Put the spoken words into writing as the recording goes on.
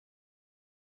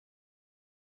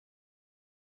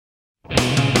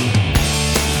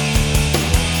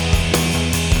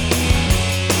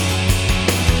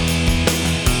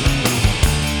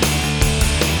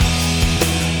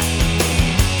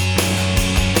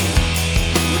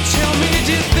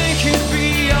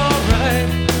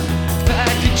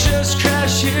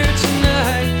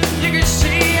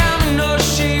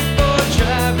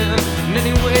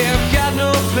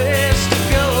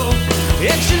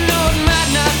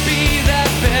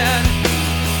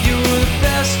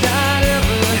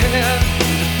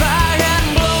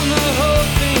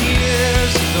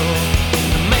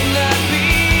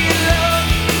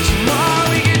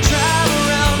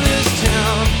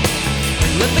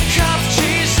the cops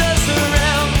chase us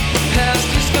around, past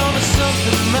is gone, but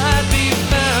something might be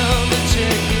found to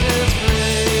check its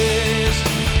place.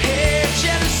 Hey,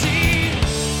 jealousy.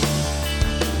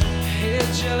 Hey,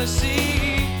 jealousy.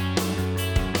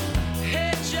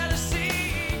 Hey, jealousy.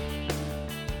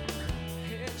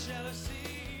 Hey,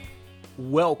 jealousy.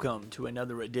 Welcome to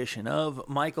another edition of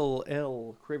Michael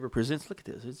L. Craver Presents. Look at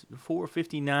this. It's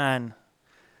 4:59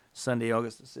 Sunday,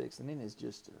 August the 6th, and it is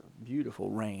just a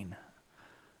beautiful rain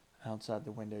outside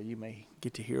the window. You may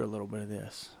get to hear a little bit of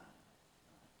this.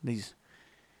 These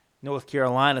North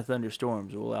Carolina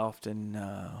thunderstorms will often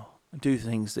do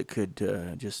things that could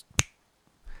just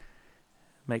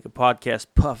make a podcast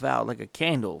puff out like a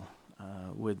candle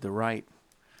with the right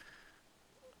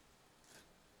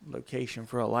location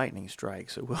for a lightning strike.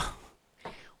 So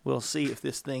we'll see if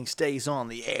this thing stays on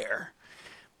the air.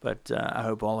 But I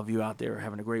hope all of you out there are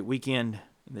having a great weekend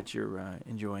and that you're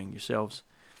enjoying yourselves.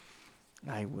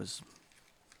 I was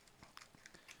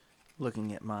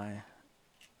looking at my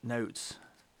notes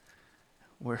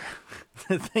where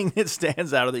the thing that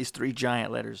stands out of these three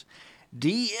giant letters,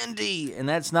 D&D, and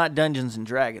that's not Dungeons and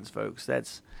Dragons, folks.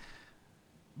 That's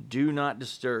Do Not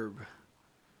Disturb.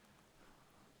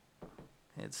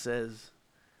 It says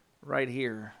right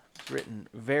here, it's written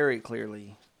very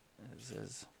clearly, it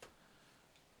says,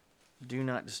 Do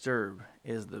Not Disturb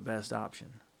is the best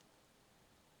option.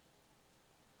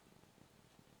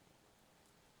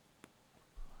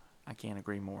 I can't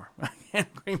agree more. I can't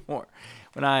agree more.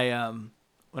 When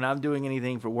I'm doing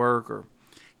anything for work or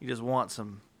you just want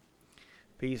some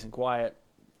peace and quiet,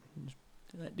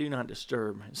 do not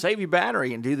disturb. Save your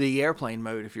battery and do the airplane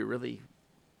mode if you really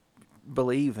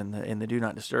believe in the do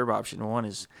not disturb option. One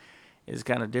is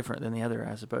kind of different than the other,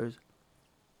 I suppose.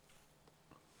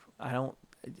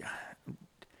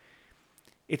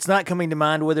 It's not coming to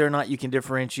mind whether or not you can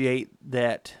differentiate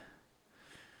that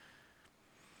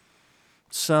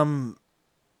some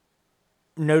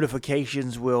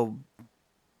notifications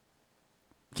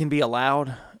can be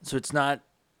allowed. So it's not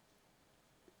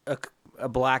a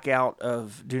blackout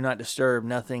of do not disturb,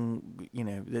 nothing,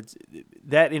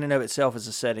 that in and of itself is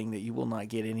a setting that you will not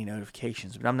get any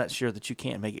notifications. But I'm not sure that you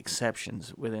can't make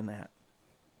exceptions within that.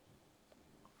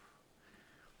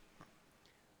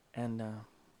 And I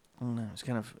don't know,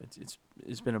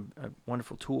 it's been a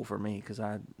wonderful tool for me because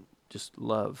I just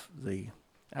love the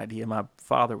idea. My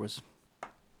father was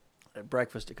at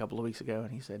breakfast a couple of weeks ago,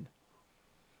 and he said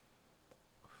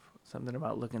something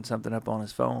about looking something up on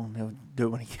his phone. He'll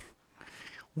do it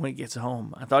when he gets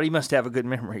home. I thought he must have a good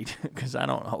memory because I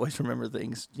don't always remember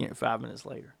things 5 minutes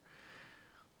later.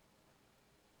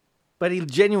 But he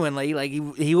genuinely,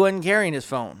 he wasn't carrying his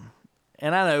phone.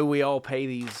 And I know we all pay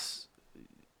these,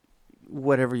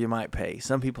 whatever you might pay.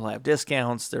 Some people have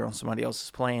discounts. They're on somebody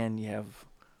else's plan. You have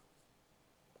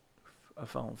a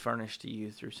phone furnished to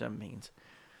you through some means.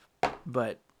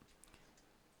 But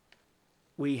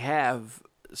we have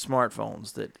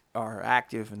smartphones that are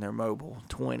active and they're mobile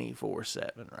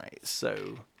 24/7, right?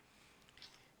 So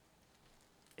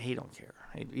he don't care.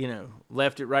 He,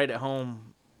 left it right at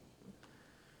home,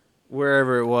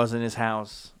 wherever it was in his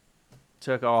house,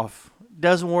 took off,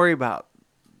 doesn't worry about,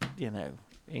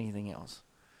 anything else.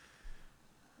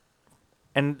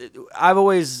 And I've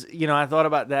always, I thought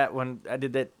about that when I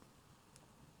did that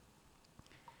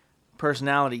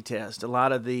personality test. A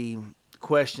lot of the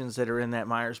questions that are in that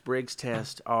Myers-Briggs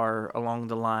test are along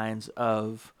the lines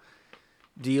of,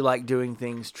 do you like doing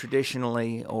things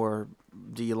traditionally, or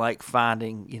do you like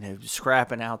finding,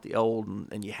 scrapping out the old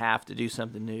and you have to do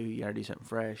something new, you got to do something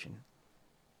fresh. And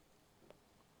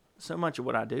so much of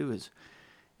what I do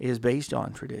is based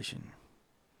on tradition.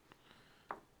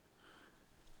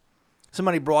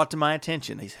 Somebody brought to my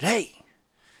attention, they said, hey,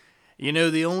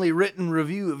 the only written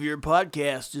review of your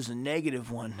podcast is a negative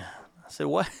one. I said,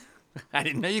 what? I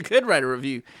didn't know you could write a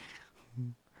review.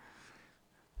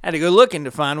 I had to go looking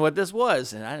to find what this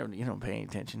was, and you don't pay any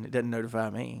attention. It doesn't notify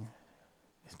me.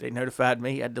 If they notified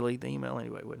me, I'd delete the email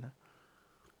anyway, wouldn't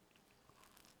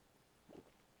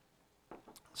I?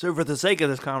 So for the sake of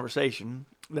this conversation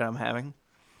that I'm having,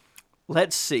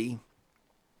 let's see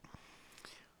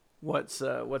what's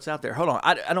out there. Hold on,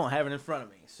 I don't have it in front of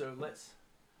me, so let's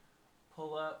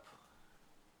pull up.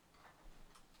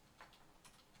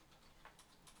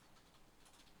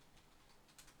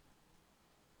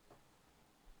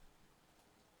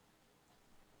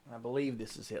 I believe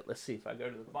this is it. Let's see if I go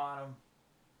to the bottom.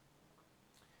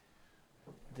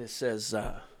 This says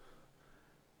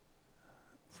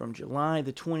from July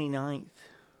the 29th,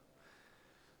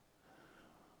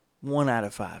 1 out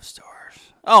of 5 stars.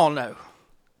 Oh, no,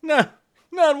 not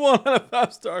 1 out of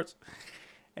 5 stars.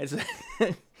 It's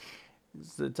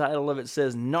The title of it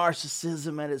says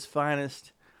Narcissism at its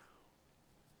Finest.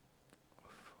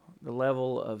 The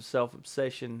level of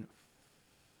self-obsession,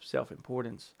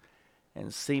 self-importance,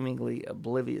 and seemingly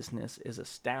obliviousness is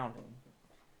astounding.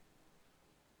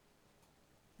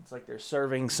 It's like they're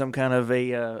serving some kind of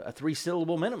a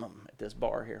three-syllable minimum at this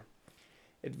bar here.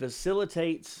 It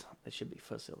facilitates,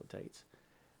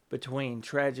 between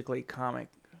tragically comic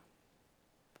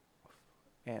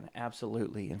and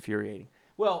absolutely infuriating.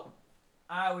 Well,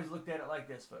 I always looked at it like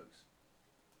this, folks.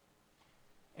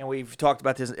 And we've talked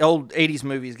about this. Old 80s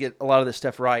movies get a lot of this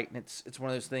stuff right, and it's one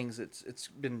of those things it's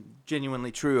been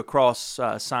genuinely true across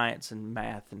science and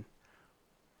math and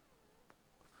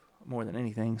more than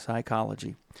anything,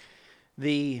 psychology.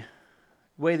 The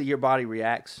way that your body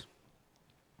reacts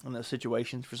in those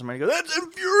situations for somebody to go, that's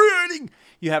infuriating,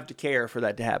 you have to care for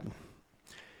that to happen.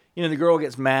 You know, the girl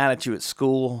gets mad at you at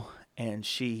school, and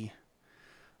she's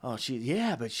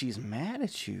mad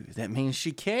at you. That means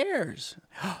she cares.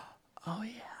 Oh,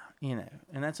 yeah. You know,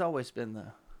 and that's always been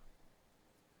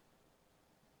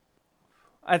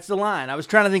that's the line. I was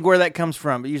trying to think where that comes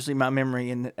from, but usually my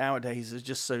memory nowadays is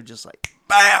just like,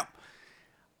 bam!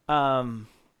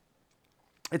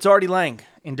 It's Artie Lang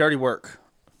in Dirty Work,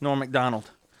 Norm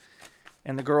Macdonald.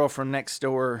 And the girl from next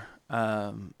door,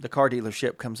 the car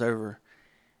dealership, comes over,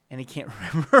 and he can't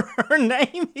remember her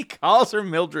name. He calls her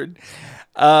Mildred.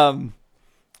 Old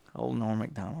Norm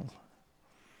Macdonald.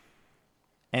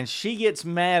 And she gets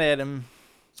mad at him,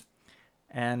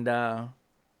 and I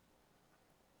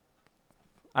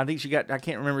think I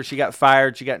can't remember, she got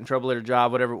fired, she got in trouble at her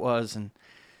job, whatever it was, and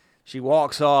she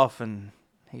walks off, and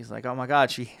he's like, oh my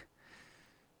God, you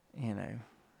know.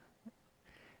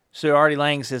 So Artie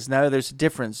Lang says, no, there's a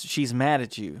difference. She's mad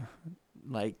at you.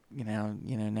 Like,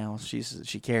 now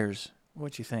she cares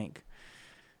what you think.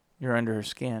 You're under her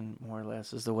skin, more or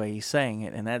less, is the way he's saying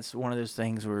it. And that's one of those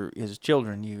things where, as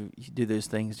children, you do those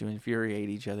things to infuriate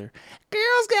each other.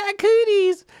 Girls got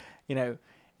cooties! And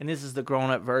this is the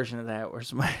grown-up version of that, where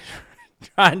somebody's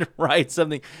trying to write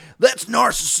something. That's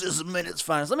narcissism at its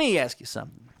finest. Let me ask you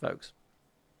something, folks.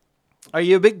 Are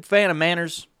you a big fan of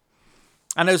manners?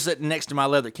 I know sitting next to my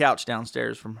leather couch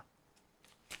downstairs from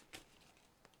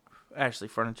Ashley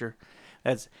Furniture.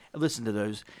 Listen to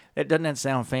those. Doesn't that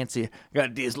sound fancy?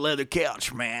 Got this leather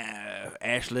couch, man.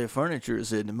 Ashley Furniture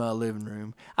is in my living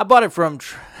room. I bought it from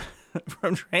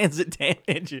Transit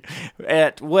Damage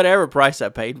at whatever price I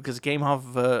paid, because it came off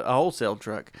of a wholesale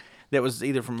truck that was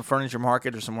either from a furniture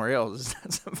market or somewhere else.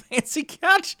 It's a fancy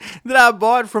couch that I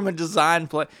bought from a design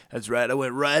place. That's right. I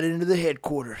went right into the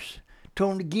headquarters.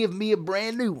 Told them to give me a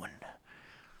brand new one.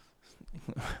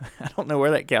 I don't know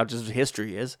where that couch's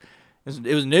history is.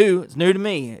 It was new. It's new to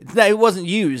me. It wasn't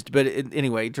used, but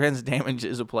anyway, Transit Damage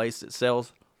is a place that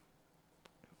sells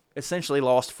essentially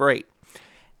lost freight.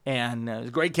 And it's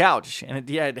a great couch. And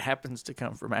it happens to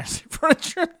come from Ashley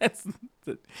Furniture.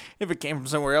 If it came from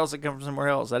somewhere else, it comes from somewhere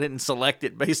else. I didn't select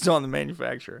it based on the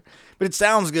manufacturer. But it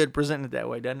sounds good presented that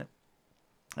way, doesn't it?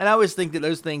 And I always think that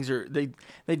those things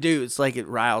they do. It's like it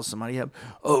riles somebody up.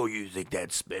 Oh, you think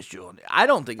that's special? I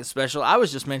don't think it's special. I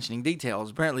was just mentioning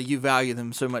details. Apparently, you value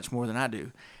them so much more than I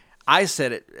do. I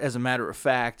said it as a matter of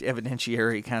fact,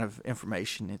 evidentiary kind of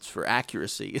information. It's for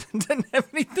accuracy. It doesn't have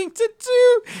anything to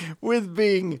do with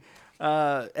being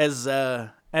as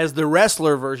the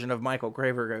wrestler version of Michael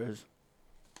Craver goes,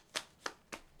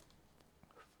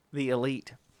 the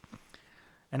elite.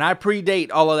 And I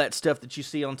predate all of that stuff that you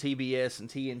see on TBS and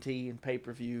TNT and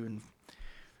pay-per-view and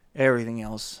everything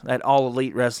else. That all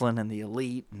elite wrestling and the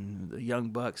elite and the Young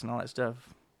Bucks and all that stuff.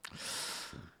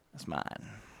 That's mine.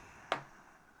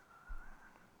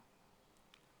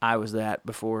 I was that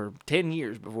 10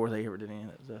 years before they ever did any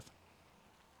of that stuff.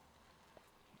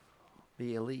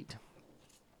 The elite.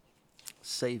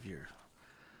 Savior.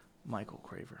 Michael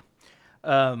Craver.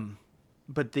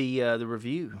 But the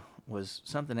review was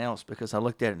something else, because I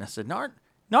looked at it and I said,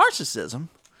 narcissism?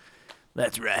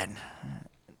 That's right.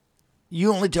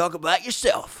 You only talk about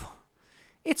yourself.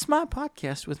 It's my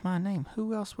podcast with my name.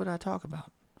 Who else would I talk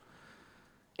about?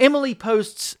 Emily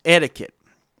Post's Etiquette.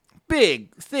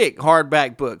 Big, thick,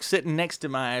 hardback book sitting next to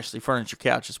my Ashley Furniture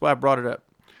couch. That's why I brought it up.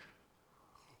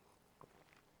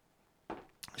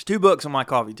 There's 2 books on my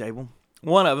coffee table.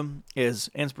 One of them is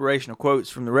inspirational quotes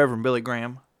from the Reverend Billy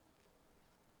Graham.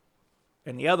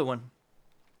 And the other one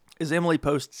is Emily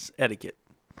Post's Etiquette.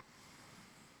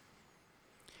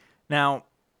 Now,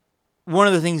 one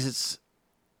of the things that's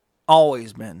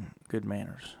always been good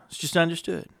manners, it's just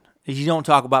understood, is you don't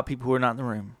talk about people who are not in the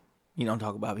room. You don't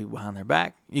talk about people behind their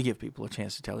back. You give people a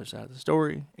chance to tell their side of the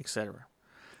story, etc.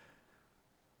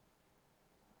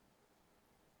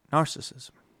 Narcissism.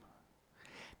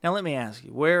 Now let me ask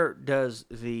you, where does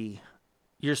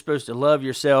you're supposed to love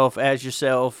yourself as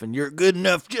yourself and you're good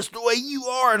enough just the way you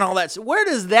are and all that, so where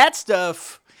does that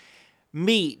stuff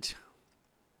meet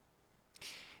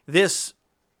this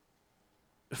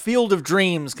field of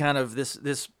dreams, kind of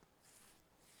this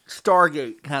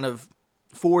Stargate kind of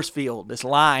force field, this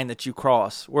line that you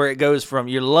cross, where it goes from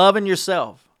you're loving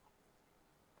yourself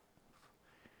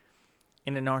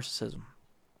into narcissism?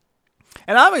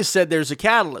 And I always said there's a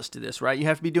catalyst to this, right? You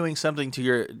have to be doing something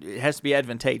it has to be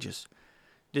advantageous.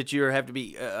 That you have to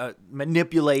be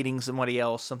manipulating somebody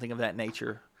else, something of that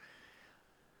nature.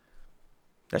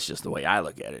 That's just the way I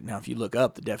look at it. Now, if you look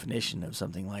up the definition of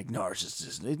something like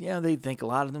narcissist, yeah, they think a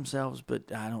lot of themselves, but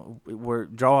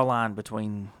draw a line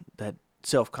between that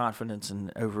self-confidence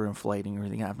and overinflating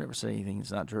everything. I've never said anything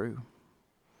that's not true.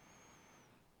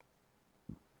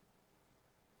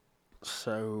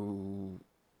 So,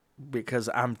 because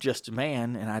I'm just a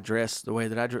man and I dress the way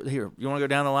that I dress. Here, you want to go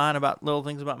down the line about little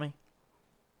things about me?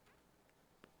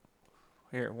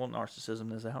 Here, we'll narcissism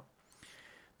this out.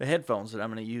 The headphones that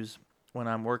I'm going to use when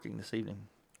I'm working this evening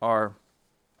are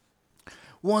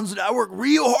ones that I work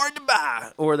real hard to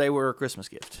buy, or they were a Christmas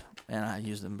gift, and I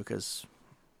use them because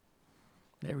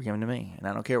they were given to me, and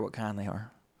I don't care what kind they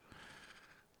are.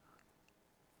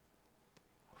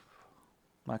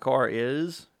 My car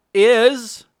is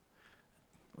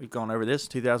we've gone over this,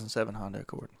 2007 Honda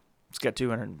Accord. It's got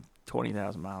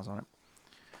 220,000 miles on it.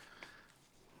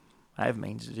 I have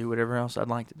means to do whatever else I'd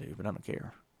like to do, but I don't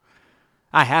care.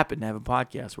 I happen to have a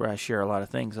podcast where I share a lot of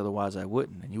things, otherwise I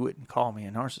wouldn't, and you wouldn't call me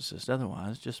a narcissist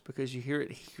otherwise. Just because you hear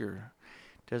it here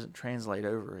doesn't translate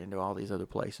over into all these other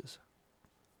places.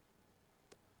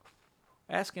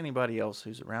 Ask anybody else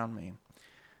who's around me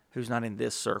who's not in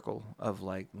this circle of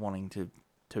like wanting to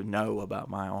know about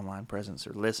my online presence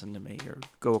or listen to me or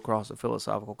go across a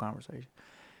philosophical conversation.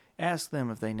 Ask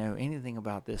them if they know anything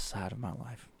about this side of my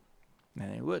life.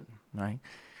 And they wouldn't, right?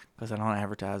 Because I don't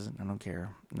advertise it. I don't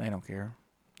care. They don't care.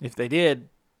 If they did,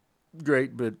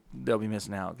 great, but they'll be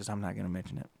missing out because I'm not going to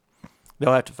mention it.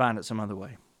 They'll have to find it some other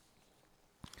way.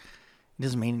 It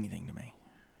doesn't mean anything to me.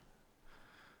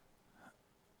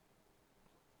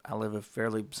 I live a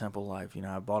fairly simple life.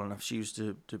 I bought enough shoes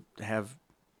to have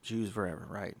shoes forever,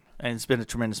 right? And spend a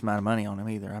tremendous amount of money on them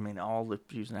either. I mean, all the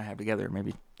shoes that I have together are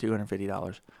maybe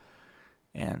 $250.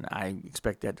 And I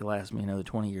expect that to last me another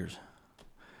 20 years.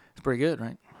 It's pretty good,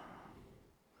 right?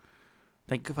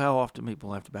 Think of how often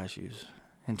people have to buy shoes.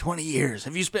 In 20 years,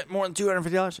 have you spent more than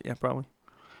 $250? Yeah, probably.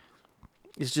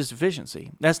 It's just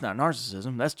efficiency. That's not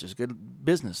narcissism. That's just good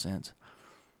business sense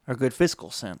or good fiscal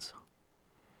sense.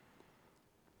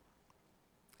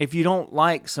 If you don't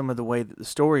like some of the way that the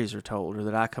stories are told or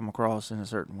that I come across in a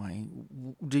certain way,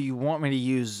 do you want me to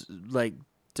use like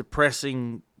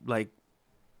depressing, like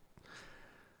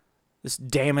this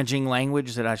damaging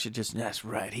language that I should just, that's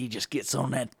right, he just gets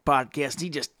on that podcast,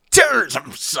 he just tears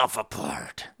himself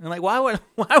apart. And like, why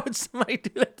would somebody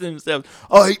do that to themselves?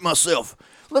 I hate myself.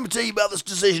 Let me tell you about this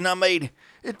decision I made.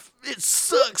 It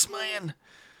sucks, man.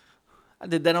 I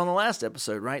did that on the last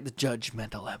episode, right? The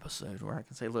judgmental episode, where I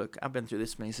can say, look, I've been through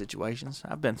this many situations.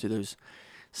 I've been through those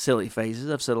silly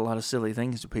phases. I've said a lot of silly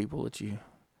things to people that you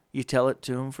tell it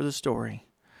to them for the story.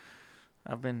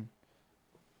 I've been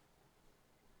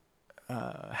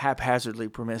haphazardly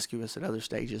promiscuous at other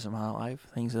stages of my life,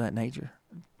 things of that nature.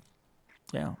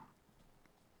 Yeah.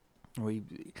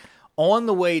 On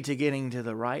the way to getting to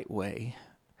the right way,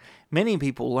 many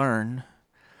people learn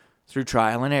through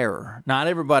trial and error. Not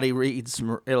everybody reads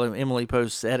Emily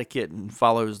Post's Etiquette and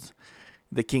follows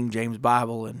the King James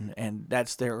Bible, and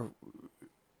that's their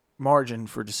margin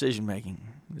for decision making.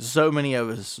 So many of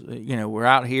us, we're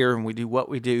out here and we do what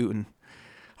we do, and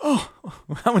I'm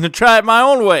going to try it my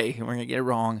own way, and we're going to get it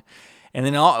wrong. And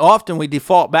then often we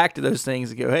default back to those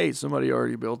things and go, hey, somebody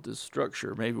already built this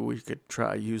structure. Maybe we could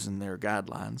try using their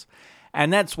guidelines.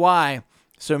 And that's why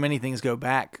so many things go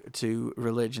back to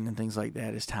religion and things like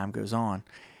that as time goes on.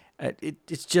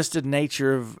 It's just the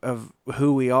nature of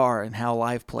who we are and how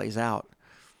life plays out.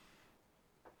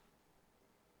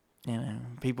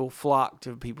 People flock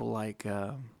to people like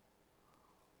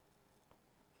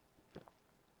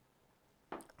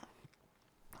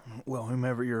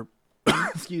whomever your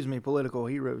political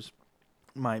heroes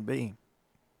might be.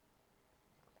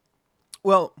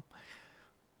 Well,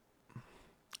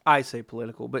 I say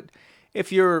political, but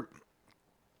if you're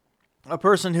a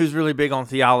person who's really big on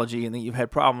theology and that you've had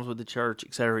problems with the church,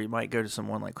 etc., you might go to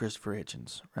someone like Christopher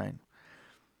Hitchens, right?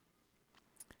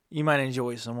 You might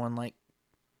enjoy someone like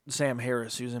Sam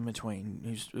Harris, who's in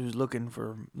between, who's looking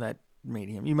for that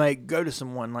medium. You might go to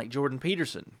someone like Jordan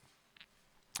Peterson,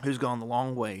 who's gone the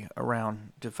long way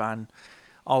around to find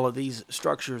all of these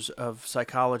structures of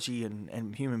psychology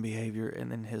and human behavior,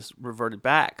 and then has reverted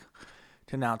back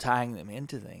to now tying them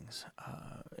into things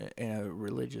in a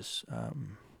religious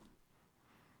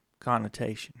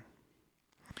connotation.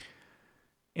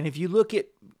 And if you look at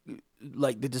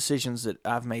like the decisions that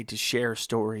I've made to share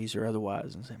stories or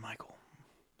otherwise and say, Michael,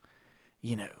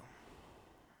 you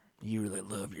really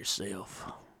love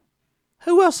yourself.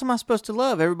 Who else am I supposed to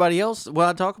love? Everybody else? Well,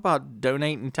 I talk about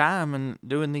donating time and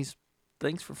doing these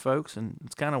things for folks, and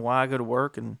it's kind of why I go to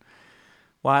work and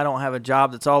why I don't have a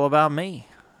job that's all about me.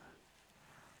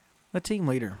 I'm a team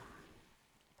leader.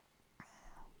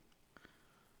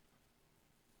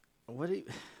 It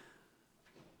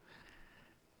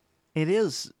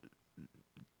is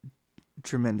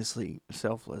tremendously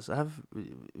selfless. Of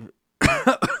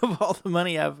all the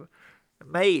money I've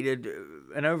made,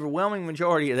 an overwhelming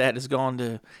majority of that has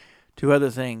gone to other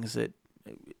things that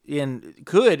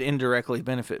could indirectly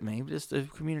benefit me, just the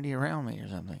community around me or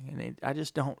something. And I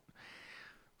just don't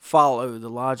follow the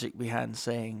logic behind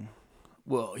saying,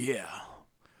 well, yeah,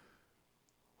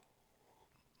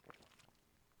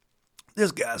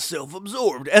 this guy's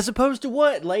self-absorbed, as opposed to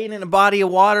what? Laying in a body of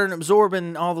water and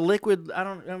absorbing all the liquid? I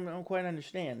don't quite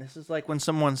understand. This is like when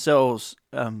someone sells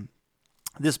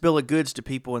this bill of goods to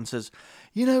people and says,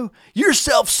 you're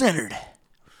self-centered.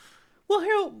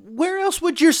 Well, where else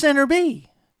would your center be?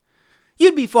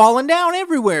 You'd be falling down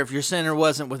everywhere if your center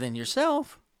wasn't within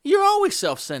yourself. You're always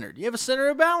self-centered. You have a center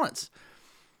of balance.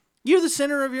 You're the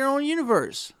center of your own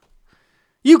universe.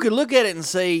 You could look at it and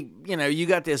say, you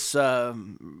got this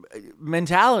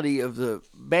mentality of the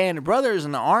band of brothers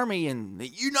and the Army and the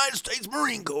United States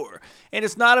Marine Corps. And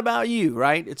it's not about you,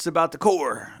 right? It's about the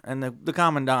Corps and the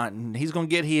Commandant. And he's going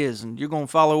to get his, and you're going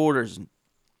to follow orders. And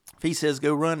if he says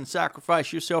go run and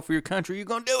sacrifice yourself for your country, you're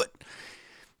going to do it.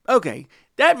 Okay,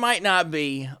 that might not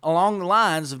be along the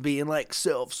lines of being like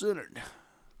self-centered.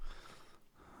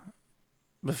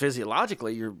 But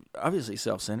physiologically, you're obviously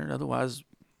self-centered. Otherwise,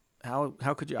 how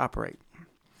could you operate?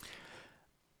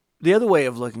 The other way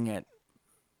of looking at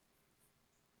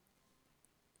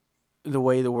the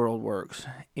way the world works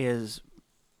is,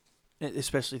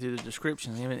 especially through the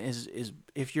descriptions, is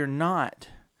if you're not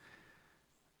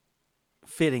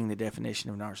fitting the definition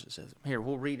of narcissism. Here,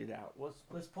 we'll read it out.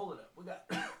 Let's pull it up. We got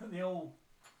the old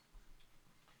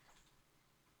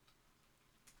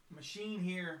machine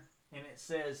here, and it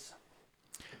says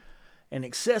an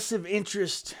excessive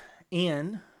interest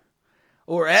in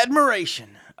or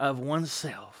admiration of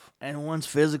oneself and one's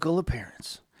physical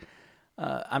appearance.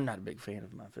 I'm not a big fan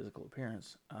of my physical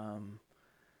appearance.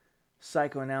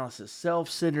 Psychoanalysis,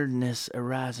 self-centeredness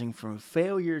arising from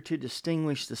failure to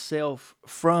distinguish the self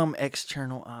from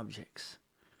external objects.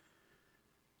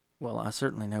 Well, I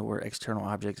certainly know where external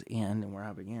objects end and where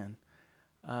I begin.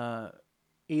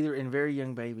 Either in very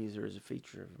young babies or as a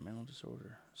feature of a mental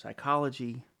disorder.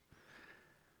 Psychology,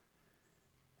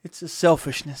 it's a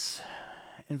selfishness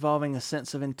involving a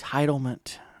sense of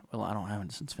entitlement. Well, I don't have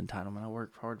a sense of entitlement. I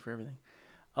work hard for everything.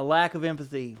 A lack of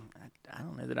empathy. I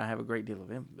don't know that I have a great deal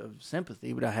of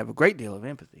sympathy, but I have a great deal of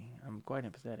empathy. I'm quite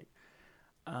empathetic.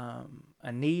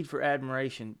 A need for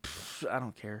admiration. I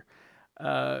don't care.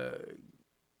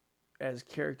 As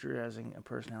characterizing a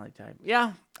personality type.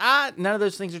 Yeah, none of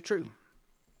those things are true.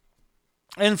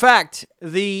 In fact,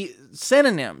 the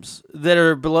synonyms that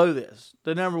are below this,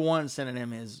 the number one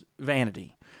synonym is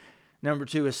vanity. Number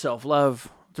 2 is self-love.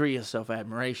 3 is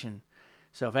self-admiration,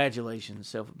 self-adulation,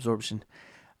 self-absorption.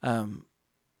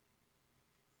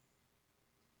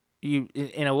 You,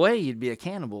 in a way, you'd be a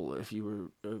cannibal if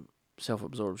you were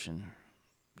self-absorption.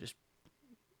 Just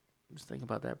think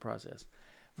about that process.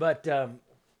 But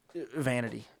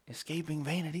vanity. Escaping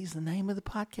Vanity is the name of the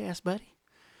podcast, buddy.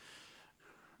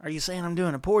 Are you saying I'm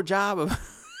doing a poor job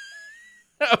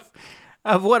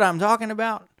of what I'm talking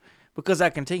about? Because I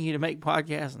continue to make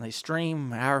podcasts and they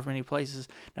stream however many places.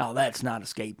 No, that's not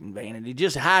escaping vanity.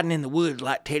 Just hiding in the woods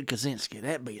like Ted Kaczynski.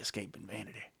 That'd be escaping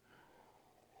vanity.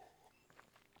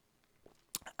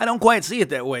 I don't quite see it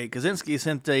that way. Kaczynski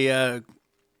sent a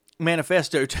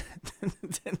manifesto to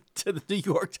the New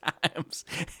York Times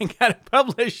and got it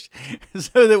published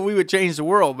so that we would change the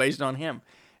world based on him.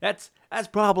 That's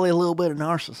probably a little bit of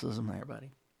narcissism there,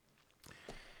 buddy.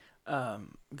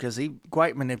 Because he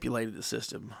quite manipulated the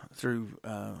system through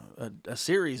a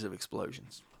series of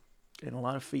explosions and a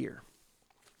lot of fear.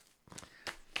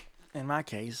 In my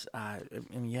case,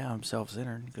 I'm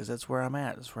self-centered because that's where I'm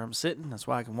at. That's where I'm sitting. That's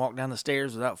why I can walk down the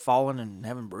stairs without falling and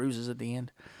having bruises at the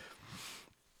end.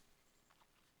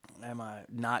 Am I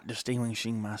not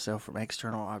distinguishing myself from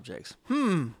external objects?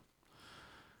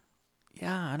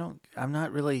 yeah, I'm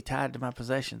not really tied to my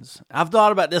possessions. I've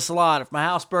thought about this a lot. If my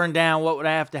house burned down, what would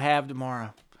I have to have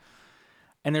tomorrow?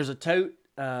 And there's a tote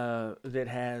that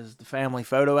has the family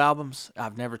photo albums.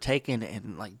 I've never taken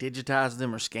and like digitized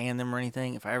them or scanned them or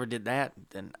anything. If I ever did that,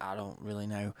 then I don't really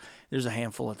know. There's a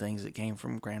handful of things that came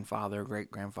from grandfather, great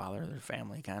grandfather, their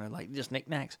family, kind of like just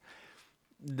knickknacks.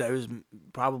 Those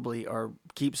probably are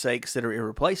keepsakes that are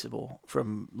irreplaceable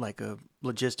from like a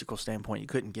logistical standpoint. You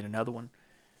couldn't get another one.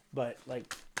 But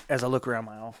like as I look around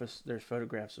my office, there's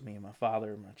photographs of me and my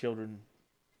father, my children,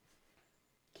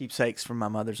 keepsakes from my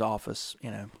mother's office, you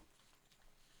know.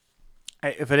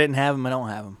 If I didn't have them, I don't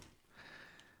have them.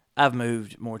 I've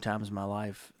moved more times in my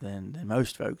life than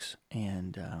most folks,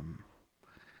 and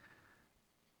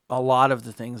a lot of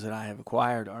the things that I have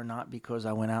acquired are not because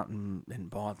I went out and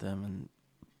bought them and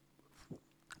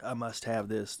I must have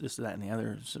this, that, and the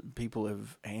other. People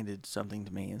have handed something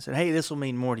to me and said, hey, this will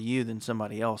mean more to you than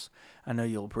somebody else. I know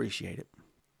you'll appreciate it.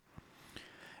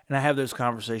 And I have those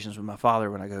conversations with my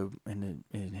father when I go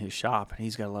in his shop. And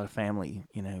he's got a lot of family,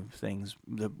 you know, things.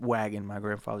 The wagon my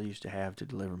grandfather used to have to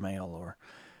deliver mail, or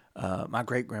my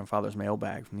great-grandfather's mail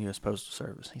bag from the U.S. Postal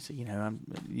Service. He said, you know,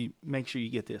 you make sure you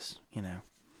get this, you know.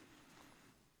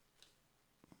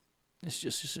 It's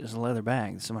just a leather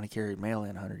bag that somebody carried mail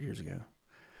in 100 years ago.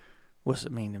 What's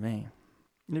it mean to me?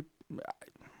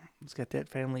 It's got that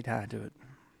family tie to it.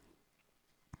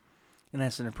 And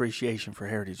that's an appreciation for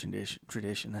heritage and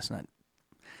tradition. That's not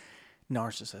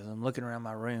narcissism. Looking around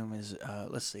my room is,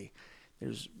 let's see,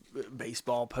 there's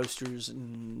baseball posters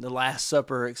and The Last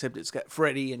Supper, except it's got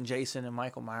Freddie and Jason and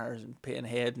Michael Myers and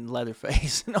Pinhead and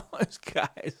Leatherface and all those guys.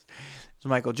 There's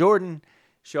Michael Jordan,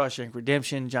 Shawshank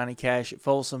Redemption, Johnny Cash at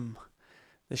Folsom,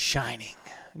 The Shining,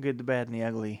 Good, the Bad, and the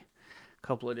Ugly. A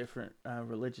couple of different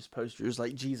religious posters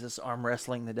like Jesus arm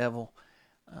wrestling the devil,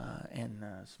 and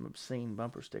some obscene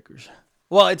bumper stickers.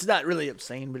 Well, it's not really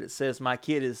obscene, but it says my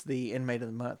kid is the inmate of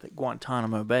the month at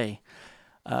Guantanamo Bay,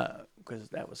 because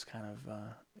that was kind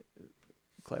of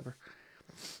clever.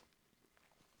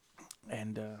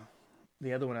 And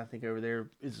the other one I think over there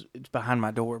it's behind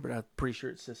my door, but I'm pretty sure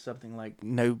it says something like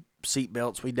no seat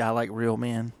belts, we die like real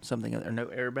men, something, or no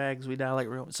airbags, we die like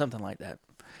real, something like that.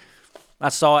 I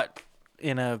saw it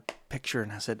in a picture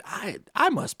and I said, I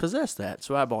must possess that,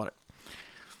 so I bought it.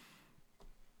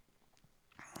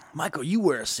 Michael, you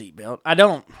wear a seatbelt. I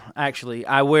don't, actually.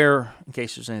 I wear, in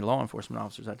case there's any law enforcement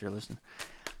officers out there listening,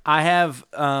 I have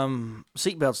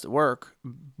seatbelts that work,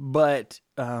 but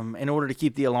in order to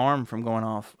keep the alarm from going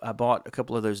off, I bought a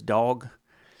couple of those dog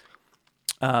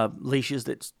leashes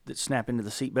that snap into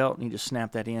the seatbelt, and you just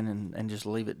snap that in and just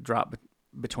leave it drop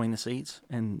between the seats,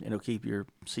 and it'll keep your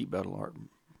seatbelt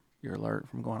alert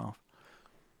from going off.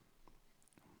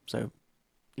 So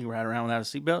you can ride around without a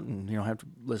seatbelt, and you don't have to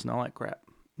listen to all that crap.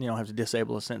 You don't have to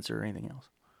disable a sensor or anything else.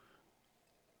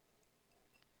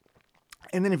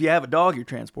 And then if you have a dog you're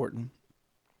transporting,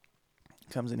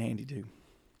 it comes in handy too.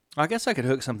 I guess I could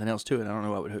hook something else to it. I don't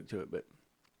know what would hook to it, but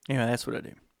anyway, that's what I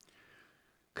do.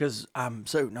 Because I'm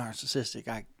so narcissistic,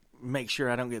 I make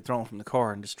sure I don't get thrown from the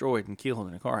car and destroyed and killed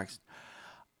in a car accident.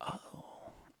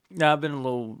 Oh. Now, I've been a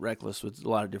little reckless with a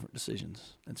lot of different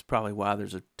decisions. That's probably why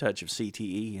there's a touch of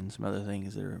CTE and some other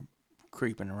things that are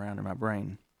creeping around in my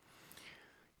brain.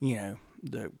 You know,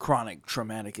 the chronic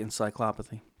traumatic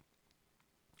encephalopathy.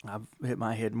 I've hit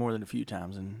my head more than a few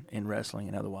times in wrestling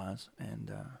and otherwise.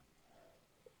 And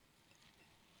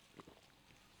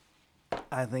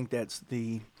I think that's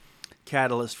the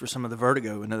catalyst for some of the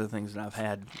vertigo and other things that I've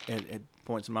had at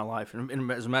points in my life.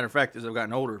 And as a matter of fact, as I've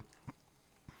gotten older,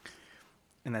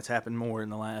 and that's happened more in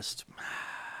the last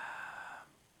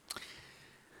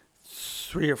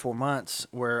 3 or 4 months,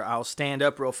 where I'll stand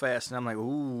up real fast and I'm like,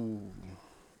 ooh.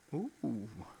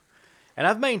 And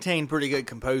I've maintained pretty good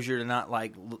composure to not,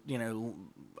 like, you know,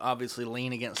 obviously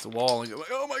lean against the wall and go like,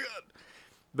 oh my God.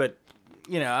 But,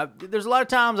 you know, there's a lot of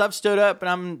times I've stood up and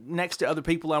I'm next to other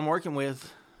people I'm working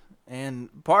with. And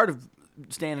part of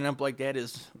standing up like that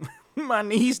is my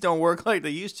knees don't work like they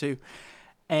used to.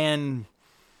 And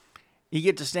you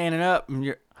get to standing up and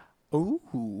you're,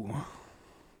 ooh.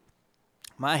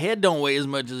 My head don't weigh as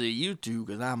much as it used to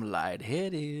because I'm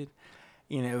lightheaded.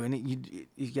 You know, and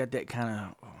you got that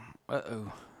kind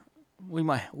of, we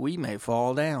may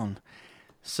fall down.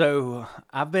 So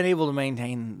I've been able to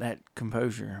maintain that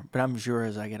composure, but I'm sure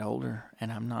as I get older,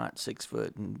 and I'm not 6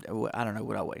 foot, and I don't know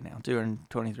what I weigh now,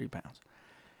 223 pounds.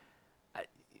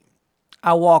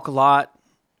 I walk a lot.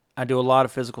 I do a lot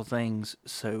of physical things.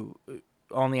 So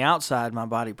on the outside, my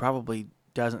body probably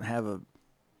doesn't have an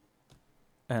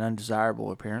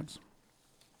undesirable appearance.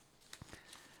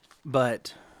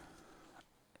 But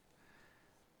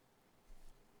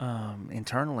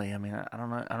internally. I mean, I don't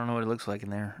know. I don't know what it looks like in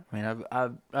there. I mean,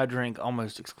 I drink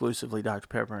almost exclusively Dr.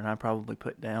 Pepper, and I probably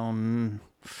put down.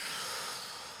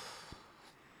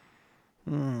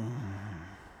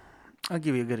 I'll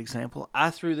give you a good example. I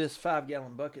threw this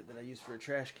 5-gallon bucket that I used for a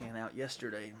trash can out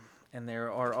yesterday, and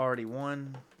there are already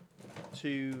 1,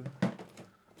 2,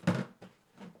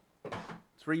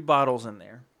 3 bottles in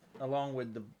there, along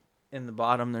with in the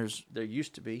bottom. There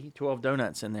used to be 12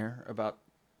 donuts in there about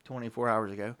 24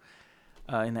 hours ago,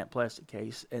 in that plastic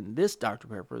case. And this Dr.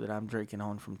 Pepper that I'm drinking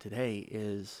on from today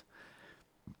is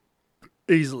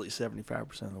easily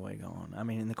 75% of the way gone. I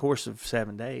mean, in the course of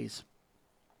 7 days.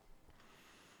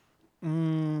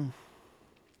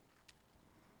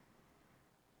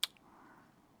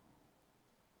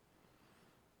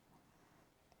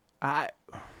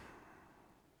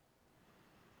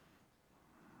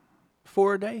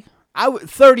 For a day,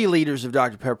 30 liters of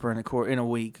Dr. Pepper in a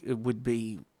week. It would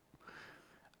be.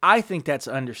 I think that's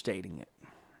understating it,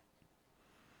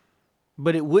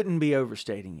 but it wouldn't be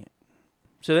overstating it.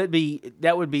 So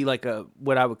that would be like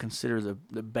what I would consider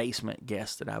the basement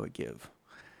guess that I would give.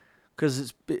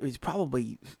 Because it's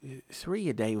probably 3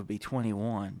 a day would be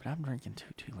 21, but I'm drinking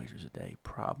 2 liters a day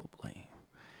probably.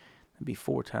 It'd be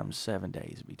 4 times 7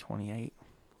 days. It'd be 28.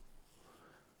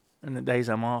 And the days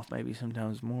I'm off, maybe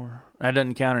sometimes more. That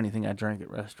doesn't count anything I drink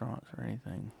at restaurants or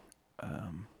anything.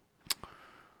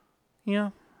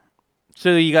 Yeah.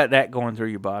 So you got that going through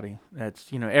your body. That's,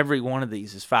 every one of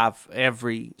these is 5.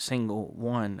 Every single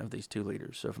one of these 2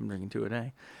 liters. So if I'm drinking 2 a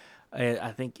day,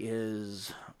 I think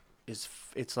it's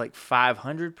like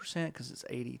 500% because it's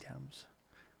 80 times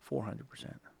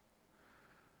 400%.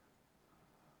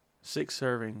 6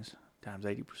 servings times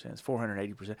 80% is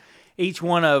 480%. Each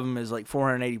one of them is like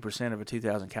 480% of a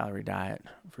 2,000 calorie diet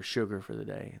for sugar for the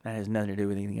day. That has nothing to do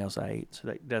with anything else I ate. So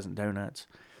that doesn't donuts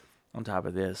on top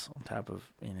of this, on top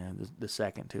of the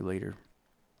second 2 liter.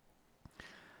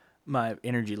 My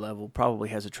energy level probably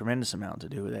has a tremendous amount to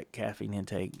do with that caffeine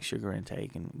intake, sugar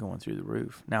intake, and going through the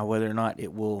roof. Now, whether or not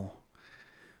it will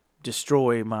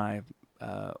destroy my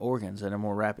organs at a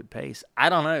more rapid pace, I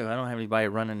don't know. I don't have anybody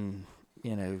running,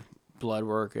 blood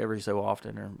work every so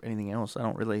often or anything else. I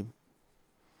don't really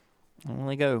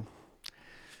go.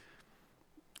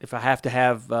 If I have to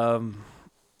have,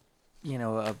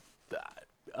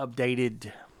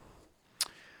 updated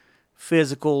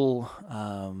physical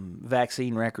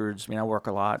vaccine records. I mean, I work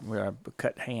a lot where I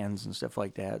cut hands and stuff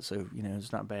like that. So,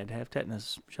 it's not bad to have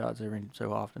tetanus shots every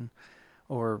so often.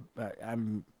 Or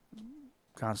I'm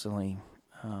constantly,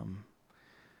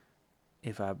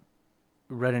 if I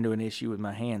run into an issue with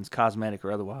my hands, cosmetic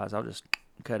or otherwise, I'll just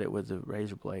cut it with the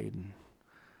razor blade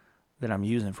that I'm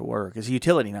using for work. It's a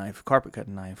utility knife, carpet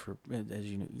cutting knife. As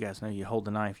you guys know, you hold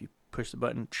the knife, you push the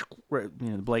button,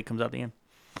 the blade comes out the end.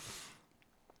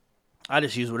 I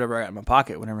just use whatever I got in my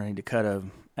pocket whenever I need to cut a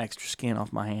extra skin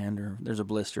off my hand, or there's a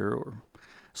blister or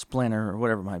splinter or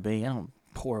whatever it might be. I don't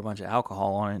pour a bunch of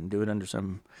alcohol on it and do it under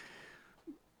some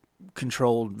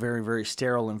controlled, very, very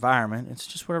sterile environment. It's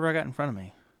just whatever I got in front of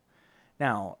me.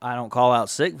 Now, I don't call out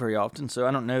sick very often, so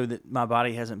I don't know that my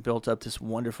body hasn't built up this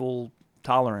wonderful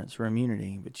tolerance or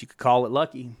immunity, but you could call it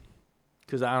lucky,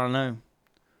 because I don't know.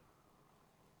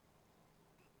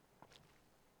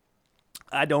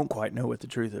 I don't quite know what the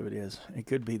truth of it is. It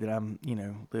could be that I'm,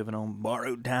 living on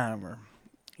borrowed time or,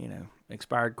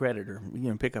 expired credit, or,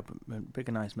 pick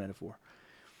a nice metaphor.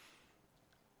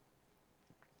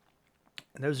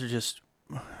 And those are just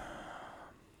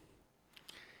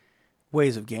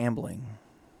ways of gambling,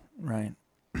 right?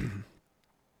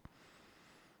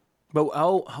 But,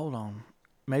 hold on.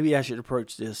 Maybe I should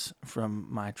approach this from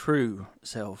my true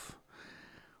self,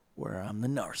 where I'm the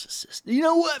narcissist. You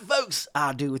know what, folks?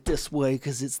 I do it this way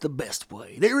because it's the best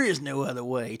way. There is no other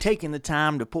way. Taking the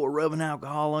time to pour rubbing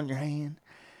alcohol on your hand,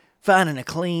 finding a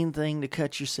clean thing to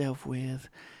cut yourself with,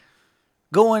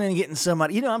 going and getting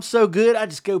somebody. I'm so good, I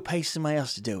just go pay somebody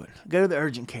else to do it. Go to the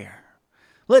urgent care.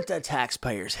 Let the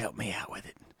taxpayers help me out with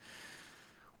it.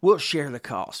 We'll share the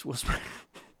cost.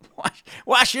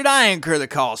 Why should I incur the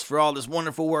cost for all this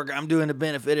wonderful work I'm doing to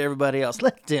benefit everybody else?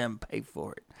 Let them pay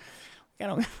for it. I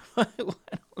don't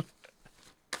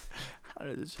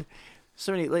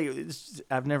so many.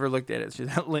 I've never looked at it through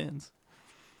that lens.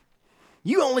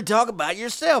 You only talk about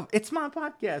yourself. It's my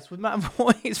podcast with my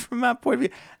voice from my point of view.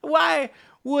 Why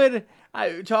would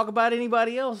I talk about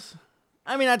anybody else?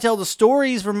 I mean, I tell the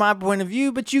stories from my point of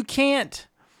view, but you can't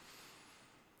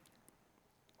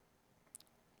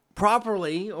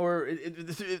properly or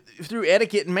through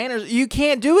etiquette and manners. You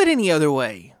can't do it any other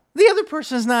way. The other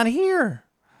person's not here.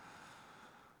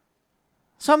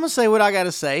 So I'm going to say what I got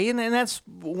to say, and that's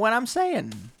what I'm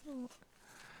saying.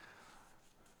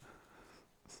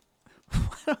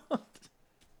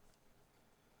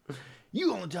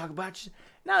 You only talk about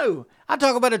no. I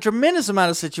talk about a tremendous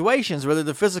amount of situations, whether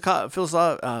they're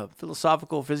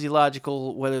philosophical,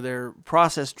 physiological, whether they're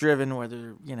process driven,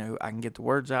 whether I can get the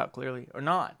words out clearly or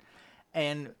not,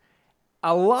 and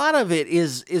a lot of it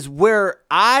is where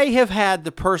I have had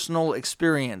the personal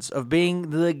experience of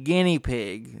being the guinea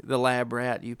pig, the lab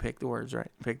rat. You pick the words, right?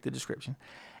 Pick the description.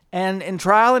 And in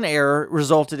trial and error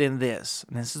resulted in this.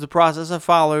 And this is the process I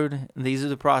followed. And these are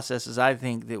the processes I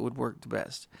think that would work the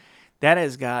best. That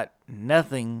has got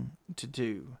nothing to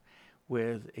do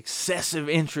with excessive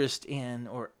interest in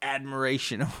or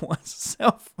admiration of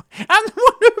oneself. I'm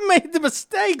the one who made the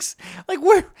mistakes. Like,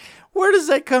 where does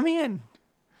that come in?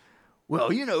 Well,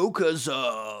 because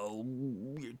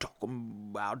you're talking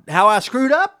about how I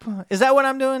screwed up. Is that what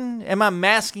I'm doing? Am I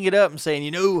masking it up and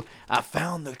saying, I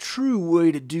found the true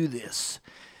way to do this,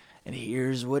 and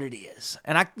here's what it is.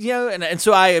 And and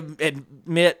so I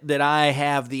admit that I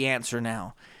have the answer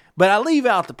now. But I leave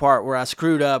out the part where I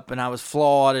screwed up and I was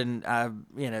flawed and I,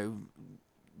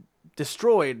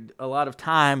 destroyed a lot of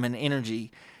time and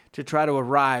energy to try to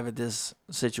arrive at this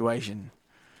situation.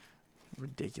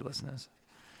 Ridiculousness.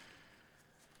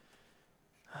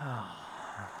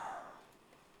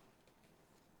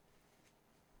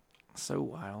 So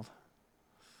wild.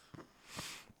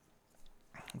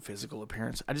 Physical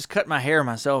appearance. I just cut my hair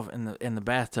myself in the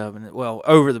bathtub, and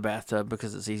over the bathtub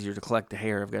because it's easier to collect the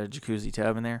hair. I've got a jacuzzi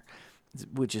tub in there,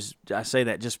 which is, I say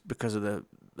that just because of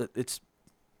it's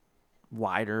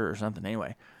wider or something.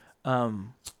 Anyway, the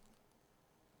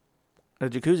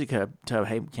jacuzzi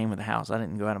tub came with the house. I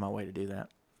didn't go out of my way to do that,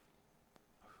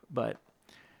 but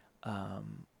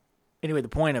anyway, the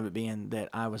point of it being that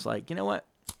I was like, you know what?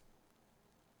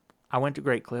 I went to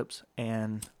Great Clips,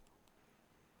 and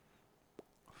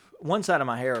one side of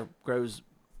my hair grows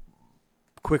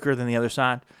quicker than the other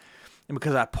side, and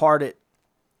because I part it,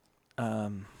 I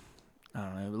don't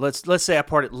know. Let's say I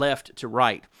part it left to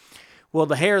right. Well,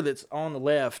 the hair that's on the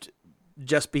left,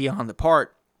 just beyond the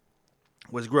part,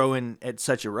 was growing at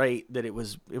such a rate that it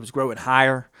was growing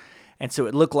higher, and so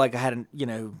it looked like I had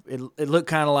it looked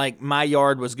kind of like my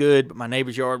yard was good, but my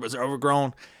neighbor's yard was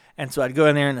overgrown, and so I'd go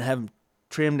in there and have them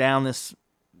trim down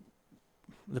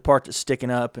the part that's sticking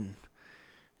up, and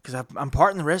because I'm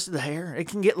parting the rest of the hair. It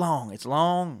can get long. It's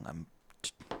long. I'm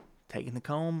taking the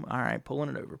comb. All right, pulling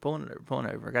it over.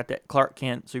 I got that Clark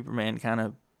Kent Superman kind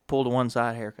of pull to one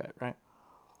side haircut, right?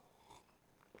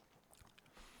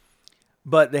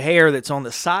 But the hair that's on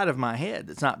the side of my head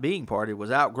that's not being parted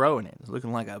was outgrowing it. It's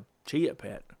looking like a chia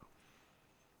pet.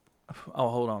 Oh,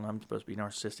 hold on. I'm supposed to be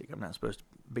narcissistic. I'm not supposed to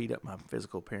beat up my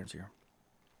physical appearance here.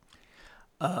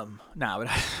 But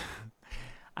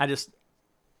I just...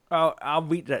 I'll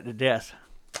beat that to death,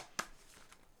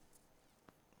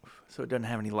 so it doesn't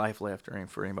have any life left or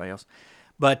for anybody else.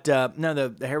 But no,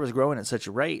 the hair was growing at such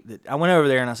a rate that I went over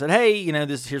there and I said, "Hey,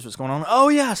 here's what's going on." Oh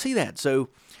yeah, I see that. So,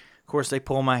 of course, they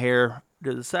pull my hair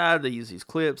to the side. They use these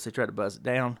clips. They try to buzz it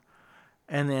down,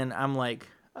 and then I'm like,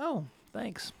 "Oh,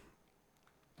 thanks."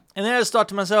 And then I just thought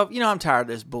to myself, I'm tired of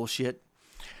this bullshit.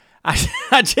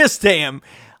 I just am.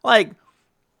 Like,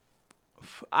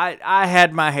 I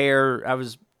had my hair.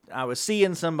 I was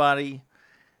seeing somebody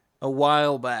a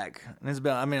while back, and it's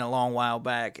been, a long while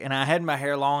back, and I had my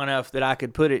hair long enough that I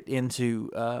could put it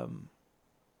into,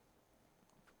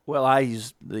 I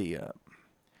use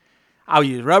I'll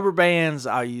use rubber bands,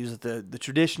 I'll use the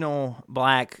traditional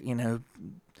black,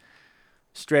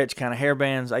 stretch kind of hair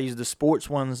bands. I use the sports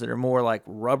ones that are more like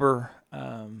rubber,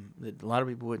 that a lot of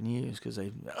people wouldn't use because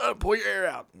they, pull your hair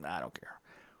out. I don't care.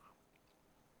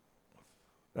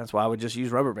 That's why I would just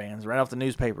use rubber bands right off the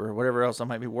newspaper or whatever else I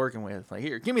might be working with. Like,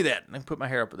 here, give me that. And I put my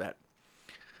hair up with that.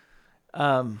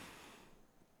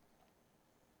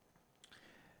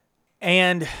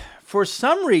 And for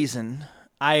some reason,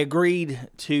 I agreed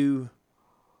to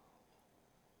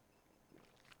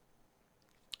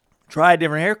try a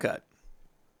different haircut.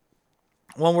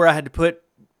 One where I had to put,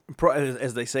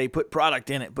 as they say, put product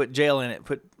in it, put gel in it,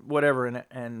 put whatever in it,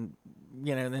 and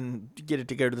then get it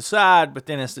to go to the side, but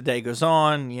then as the day goes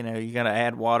on, you got to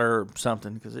add water or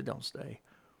something because it don't stay.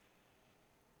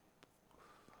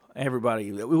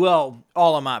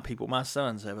 All of my people, my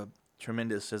sons have a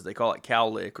tremendous, as they call it,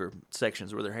 cowlick, or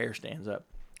sections where their hair stands up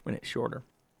when it's shorter.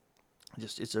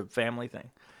 It's a family thing.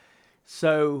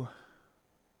 So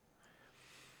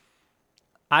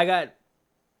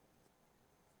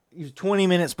it was 20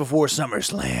 minutes before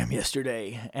SummerSlam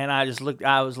yesterday, and I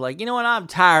was like, you know what, I'm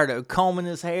tired of combing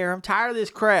this hair. I'm tired of this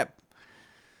crap.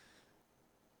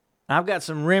 I've got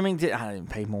some Remington. I didn't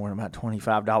pay more than about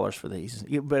 $25 for these,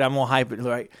 but I'm going to hype it.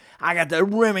 Right? I got the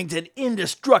Remington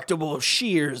Indestructible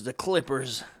Shears, the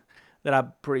clippers, that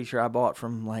I'm pretty sure I bought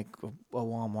from like a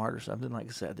Walmart or something. Like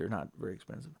I said, they're not very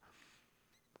expensive.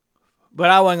 But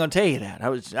I wasn't going to tell you that.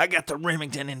 I got the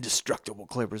Remington Indestructible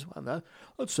clippers. Well,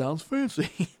 that sounds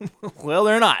fancy. Well,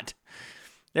 they're not.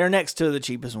 They're next to the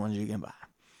cheapest ones you can buy.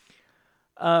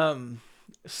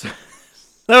 So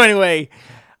anyway,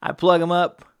 I plug them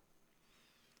up.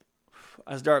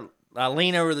 I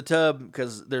lean over the tub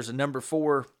because there's a number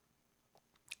 4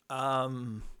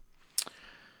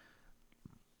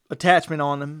 attachment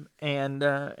on them, and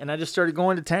I just started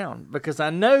going to town because I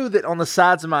know that on the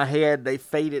sides of my head they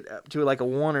faded up to like a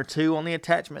 1 or 2 on the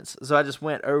attachments, so I just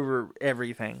went over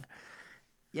everything,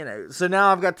 So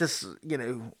now I've got this,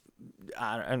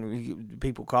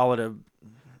 people call it do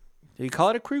you call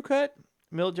it a crew cut,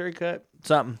 military cut,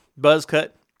 something, buzz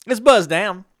cut? It's buzzed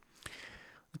down.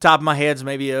 The top of my head's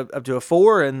maybe up to a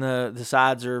 4, and the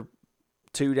sides are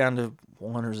 2 down to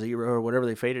 1 or 0 or whatever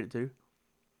they faded it to.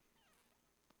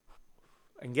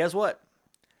 And guess what?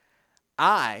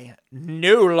 I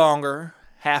no longer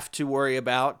have to worry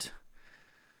about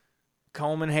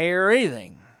combing hair or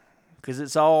anything because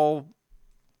it's all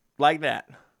like that.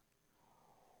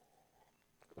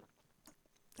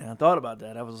 And I thought about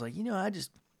that. I was like,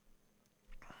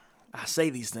 I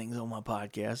say these things on my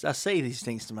podcast. I say these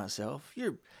things to myself.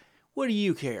 What do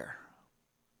you care?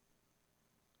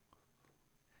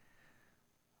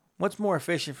 What's more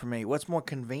efficient for me? What's more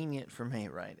convenient for me,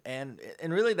 right? And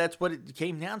really, that's what it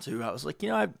came down to. I was like,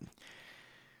 if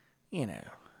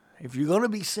you're gonna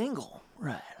be single,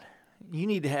 right, you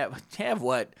need to have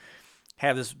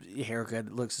this haircut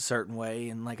that looks a certain way,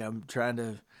 and like I'm trying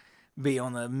to be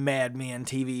on the Mad Men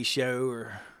TV show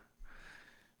or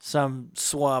some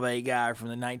suave guy from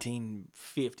the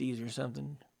 1950s or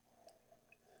something.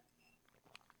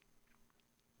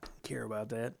 Care about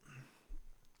that.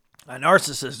 A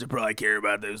narcissist would probably care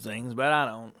about those things, but I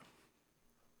don't.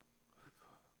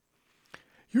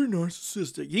 You're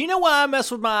narcissistic. You know why I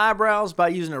mess with my eyebrows? By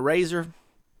using a razor.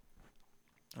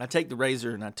 I take the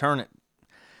razor and I turn it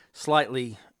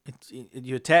slightly.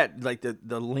 You attach, like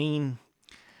the lean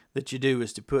that you do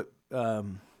is to put,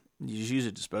 you just use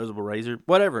a disposable razor,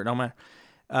 whatever, it don't matter.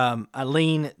 I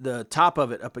lean the top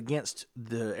of it up against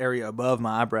the area above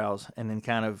my eyebrows and then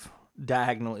kind of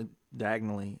diagonally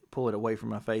pull it away from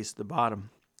my face at the bottom,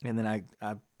 and then I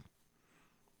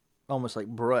almost like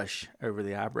brush over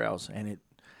the eyebrows, and it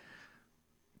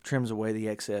trims away the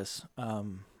excess.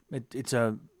 It's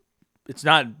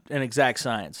not an exact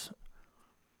science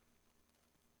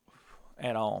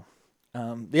at all.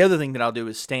 The other thing that I'll do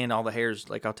is stand all the hairs,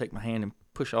 like I'll take my hand and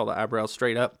push all the eyebrows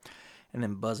straight up, and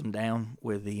then buzz them down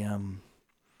with the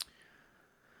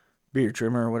beard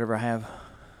trimmer or whatever I have.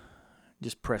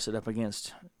 Just press it up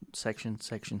against section,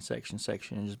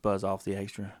 and just buzz off the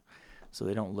extra so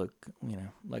they don't look,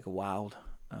 like a wild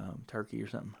turkey or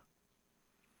something.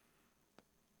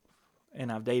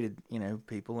 And I've dated,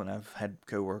 people, and I've had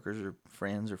coworkers or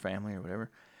friends or family or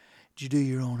whatever. Did you do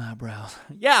your own eyebrows?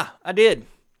 Yeah, I did.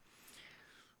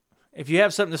 If you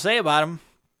have something to say about them,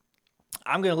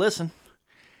 I'm going to listen.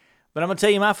 But I'm going to tell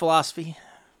you my philosophy,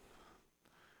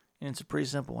 and it's a pretty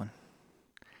simple one.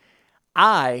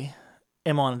 I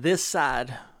am on this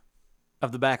side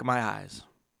of the back of my eyes.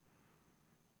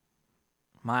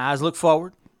 My eyes look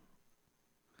forward.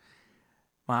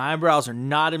 My eyebrows are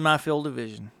not in my field of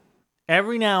vision.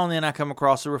 Every now and then I come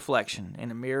across a reflection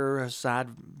in a mirror, a side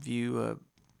view, a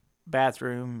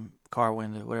bathroom, car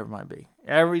window, whatever it might be.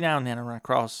 Every now and then I run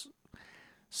across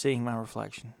seeing my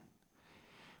reflection.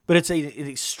 But it's an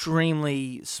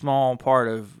extremely small part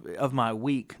of my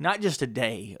week, not just a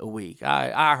day, a week.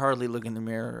 I hardly look in the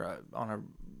mirror on a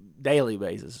daily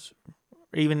basis,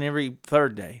 or even every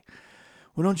third day.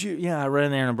 Well, don't you? Yeah, I run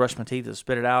in there and I brush my teeth, I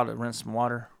spit it out, I rinse some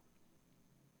water,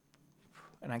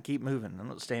 and I keep moving. I'm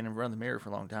not standing in front of the mirror for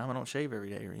a long time. I don't shave every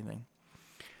day or anything.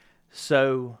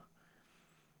 So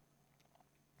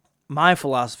my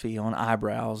philosophy on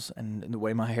eyebrows and the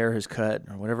way my hair is cut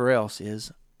or whatever else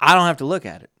is, I don't have to look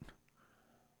at it.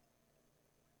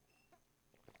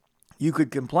 You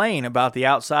could complain about the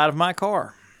outside of my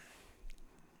car.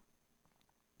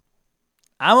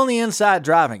 I'm on the inside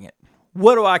driving it.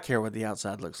 What do I care what the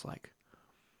outside looks like?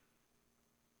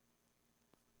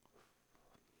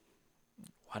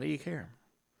 Why do you care?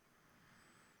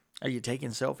 Are you taking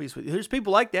selfies with you? There's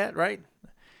people like that, right?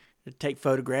 They take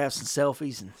photographs and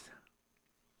selfies, and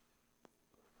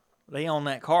they own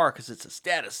that car because it's a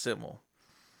status symbol.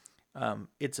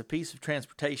 It's a piece of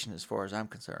transportation as far as I'm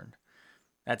concerned.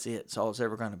 That's it. It's all it's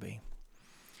ever going to be.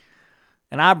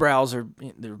 And eyebrows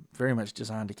they're very much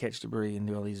designed to catch debris and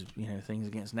do all these, things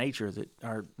against nature that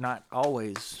are not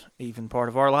always even part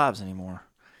of our lives anymore.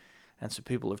 And so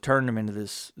people have turned them into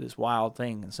this wild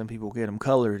thing. And some people get them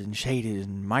colored and shaded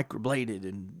and microbladed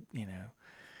and,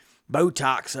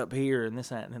 Botox up here and this,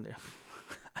 that, and there.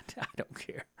 I don't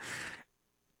care.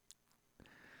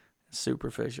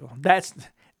 Superficial. That's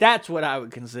what I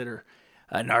would consider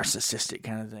a narcissistic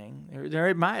kind of thing.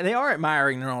 They are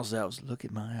admiring their own selves. Look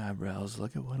at my eyebrows.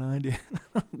 Look at what I did.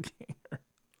 I don't care.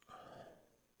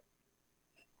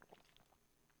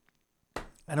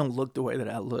 I don't look the way that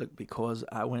I look because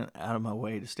I went out of my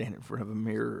way to stand in front of a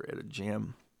mirror at a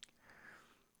gym.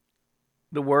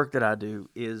 The work that I do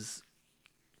is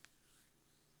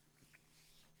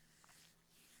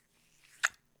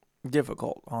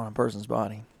difficult on a person's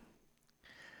body.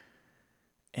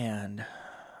 And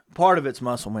part of it's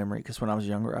muscle memory, because when I was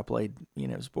younger, I played,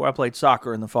 sport. I played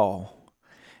soccer in the fall.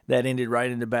 That ended right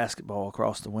into basketball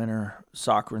across the winter,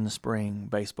 soccer in the spring,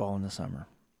 baseball in the summer.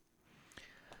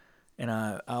 And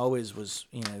I always was,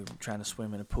 trying to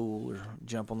swim in a pool or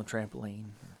jump on the trampoline,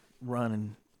 or run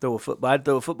and throw a football. I'd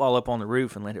throw a football up on the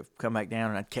roof and let it come back down,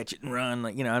 and I'd catch it and run.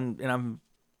 I'm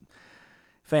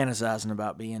fantasizing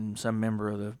about being some member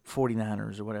of the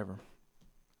 49ers or whatever.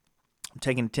 I'm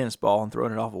taking a tennis ball and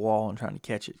throwing it off a wall and trying to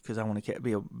catch it because I want to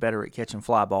be better at catching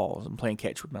fly balls and playing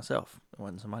catch with myself. It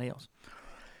wasn't somebody else.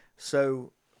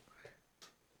 So,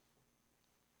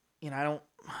 I don't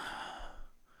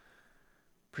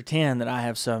pretend that I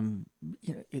have some,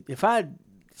 if I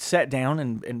sat down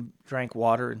and drank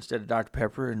water instead of Dr.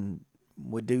 Pepper and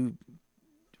would do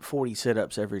 40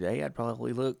 sit-ups every day, I'd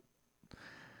probably look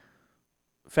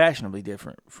fashionably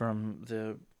different from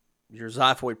your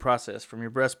xiphoid process, from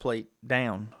your breastplate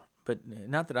down. But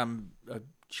not that I'm a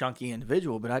chunky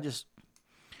individual, but I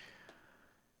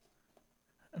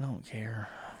don't care.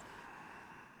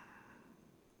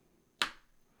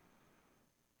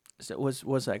 So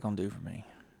what's that going to do for me?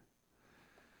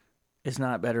 It's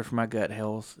not better for my gut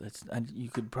health. You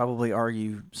could probably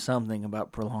argue something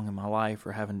about prolonging my life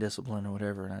or having discipline or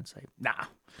whatever, and I'd say, nah,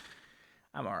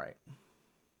 I'm all right.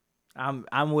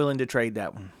 I'm willing to trade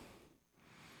that one.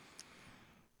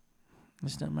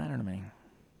 This doesn't matter to me.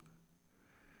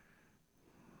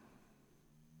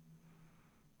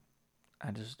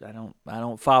 I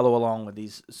don't follow along with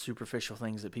these superficial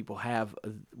things that people have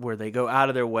where they go out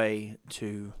of their way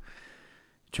to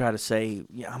try to say,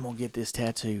 yeah, I'm going to get this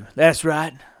tattoo. That's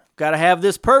right. Got to have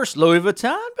this purse, Louis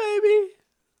Vuitton, baby.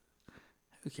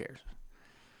 Who cares?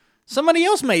 Somebody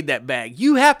else made that bag.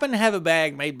 You happen to have a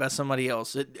bag made by somebody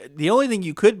else. The only thing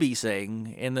you could be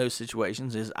saying in those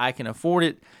situations is I can afford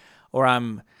it, or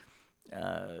I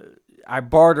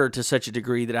barter to such a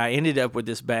degree that I ended up with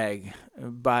this bag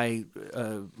by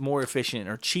more efficient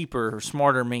or cheaper or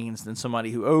smarter means than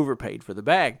somebody who overpaid for the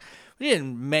bag. We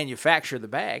didn't manufacture the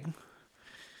bag.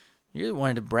 You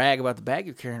wanted to brag about the bag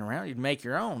you're carrying around. You'd make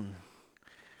your own.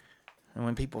 And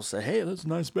when people say, hey, that's a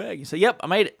nice bag, you say, yep, I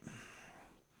made it.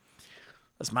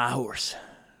 That's my horse.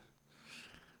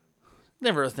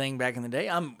 Never a thing back in the day.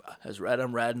 I'm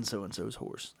riding so-and-so's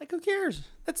horse. Like, who cares?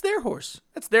 That's their horse.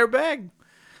 That's their bag.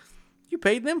 You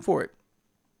paid them for it.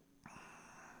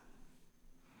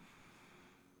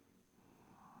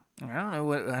 I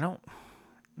don't know.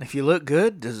 If you look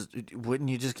good, wouldn't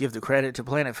you just give the credit to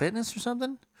Planet Fitness or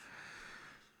something?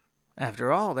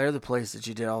 After all, they're the place that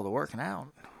you did all the working out.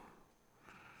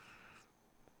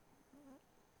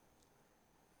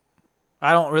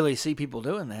 I don't really see people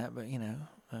doing that, but,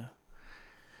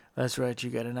 that's right, you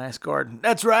got a nice garden.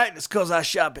 That's right, it's because I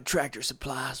shop at Tractor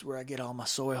Supplies where I get all my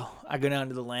soil. I go down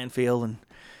to the landfill and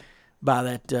buy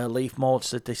that leaf mulch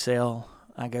that they sell.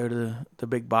 I go to the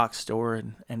big box store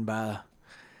and buy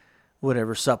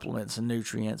whatever supplements and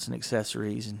nutrients and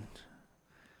accessories. And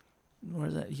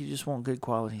where's that? You just want good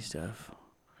quality stuff.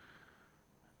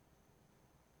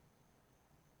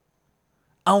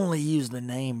 Only use the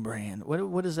name brand.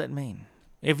 What does that mean?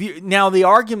 The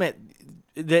argument,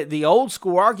 the old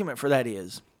school argument for that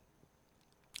is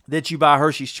that you buy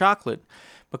Hershey's chocolate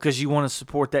because you want to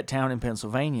support that town in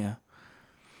Pennsylvania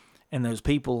and those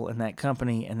people and that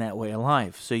company and that way of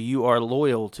life. So you are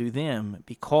loyal to them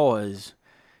because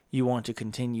you want to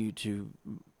continue to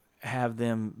have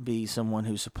them be someone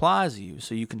who supplies you.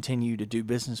 So you continue to do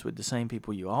business with the same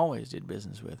people you always did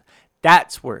business with.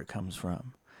 That's where it comes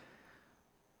from.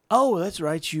 Oh, that's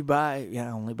right. I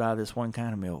only buy this one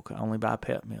kind of milk. I only buy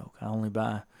pet milk. I only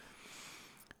buy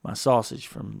my sausage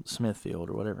from Smithfield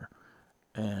or whatever.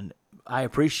 And I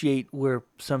appreciate where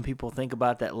some people think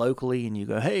about that locally and you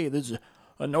go, hey, there's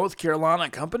a North Carolina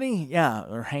company? Yeah,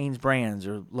 or Hanes Brands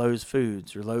or Lowe's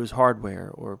Foods or Lowe's Hardware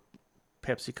or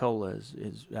Pepsi Cola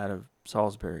is out of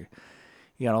Salisbury.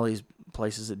 You got all these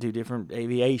places that do different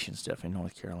aviation stuff in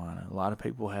North Carolina. A lot of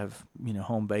people have,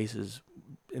 home bases,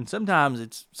 and sometimes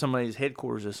it's somebody's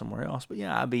headquarters is somewhere else. But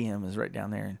yeah, IBM is right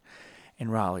down there in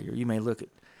Raleigh. Or you may look at,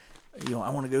 I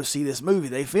want to go see this movie.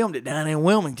 They filmed it down in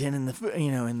Wilmington in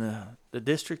the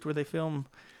district where they film.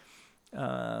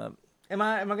 I'm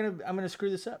gonna screw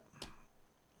this up?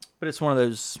 But it's one of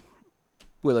those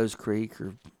Willows Creek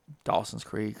or Dawson's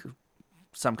Creek or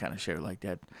some kind of show like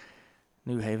that.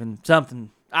 New Haven,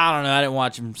 something. I don't know. I didn't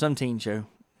watch them. Some teen show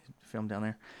filmed down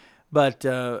there. But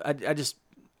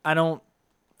I don't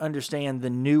understand the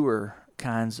newer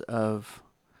kinds of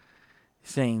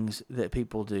things that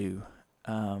people do.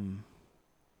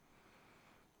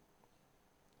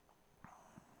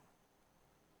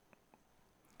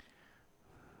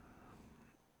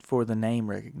 For the name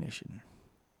recognition.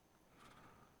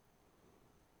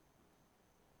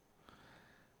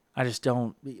 I just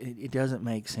don't, it doesn't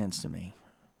make sense to me.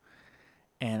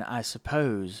 And I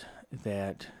suppose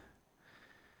that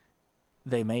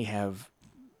they may have,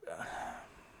 I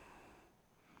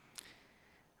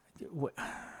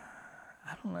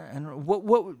don't know,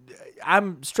 what,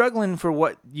 I'm struggling for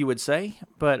what you would say,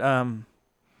 but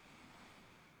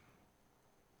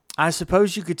I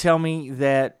suppose you could tell me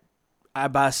that I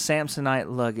buy Samsonite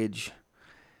luggage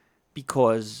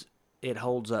because it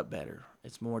holds up better.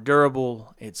 It's more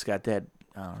durable. It's got that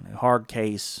hard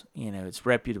case. It's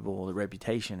reputable, the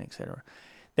reputation, etc.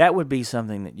 That would be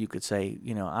something that you could say.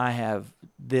 I have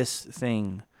this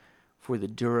thing for the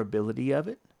durability of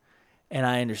it, and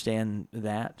I understand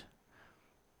that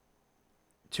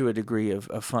to a degree of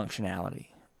functionality.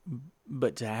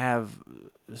 But to have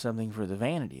something for the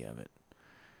vanity of it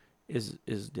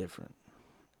is different.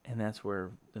 And that's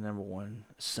where the number one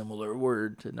similar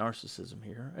word to narcissism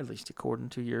here, at least according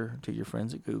to your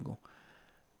friends at Google,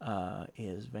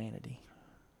 is vanity.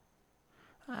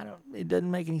 It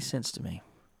doesn't make any sense to me.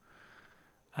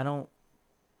 I don't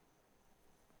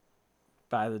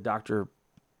buy the Dr.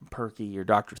 Perky or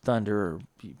Dr. Thunder, or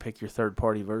you pick your third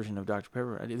party version of Dr.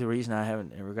 Pepper. The reason I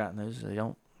haven't ever gotten those is it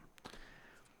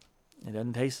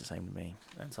doesn't taste the same to me.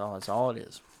 That's all it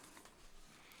is.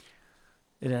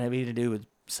 It doesn't have anything to do with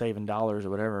saving dollars or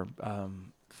whatever.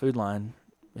 Food Line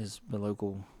is the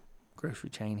local grocery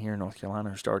chain here in North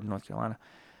Carolina, or started in North Carolina,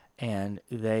 and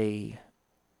they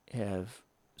have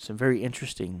some very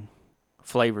interesting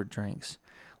flavored drinks,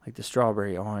 like the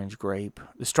strawberry, orange, grape.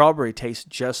 The strawberry tastes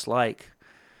just like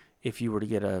if you were to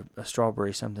get a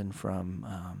strawberry something from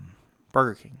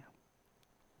Burger King.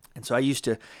 And so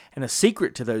and the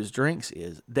secret to those drinks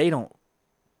is they don't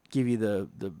give you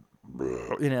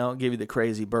give you the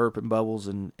crazy burp and bubbles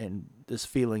and this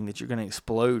feeling that you're going to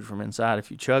explode from inside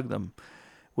if you chug them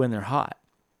when they're hot.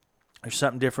 There's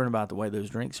something different about the way those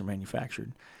drinks are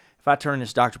manufactured. If I turn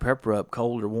this Dr. Pepper up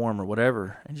cold or warm or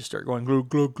whatever and just start going glug,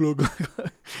 glug, glug,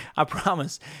 glug, I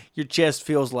promise your chest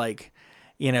feels like,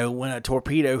 when a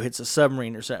torpedo hits a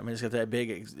submarine or something. It's got that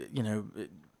big,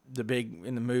 the big,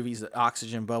 in the movies, the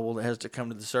oxygen bubble that has to come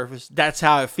to the surface. That's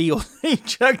how I feel. You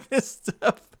chug this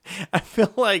stuff. I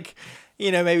feel like,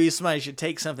 maybe somebody should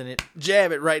take something and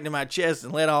jab it right into my chest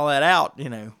and let all that out, Is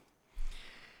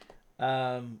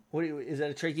that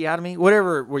a tracheotomy?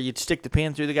 Whatever, where you stick the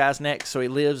pin through the guy's neck so he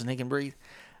lives and he can breathe.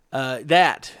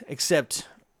 That, except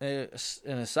an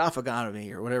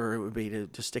esophagotomy or whatever it would be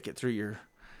to stick it through your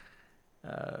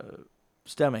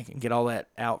stomach and get all that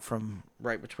out from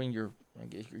right between your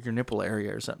nipple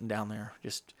area or something down there.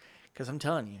 Just because I'm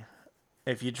telling you,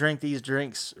 if you drink these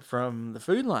drinks from the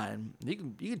Food Line, you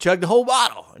can chug the whole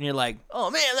bottle. And you're like,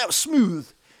 oh man, that was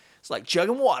smooth. It's like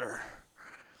chugging water.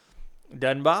 It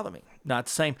doesn't bother me. Not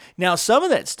the same. Now, some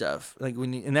of that stuff,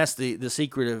 and that's the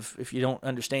secret of, if you don't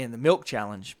understand the milk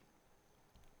challenge.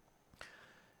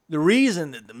 The reason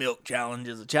that the milk challenge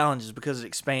is a challenge is because it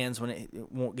expands when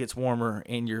it gets warmer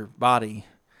in your body.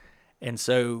 And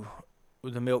so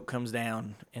the milk comes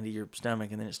down into your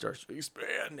stomach, and then it starts to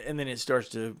expand, and then it starts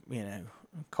to,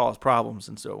 cause problems,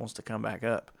 and so it wants to come back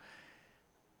up.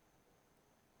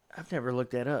 I've never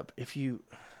looked that up. This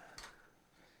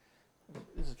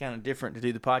is kind of different to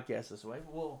do the podcast this way.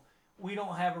 Well, we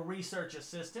don't have a research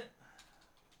assistant.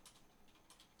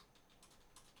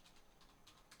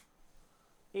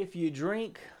 If you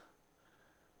drink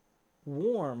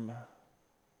warm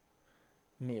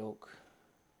milk,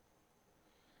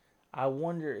 I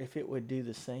wonder if it would do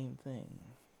the same thing.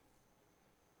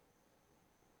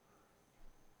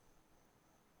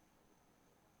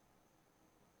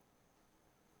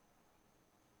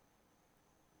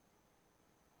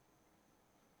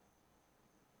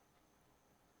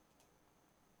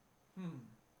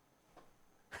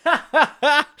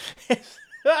 I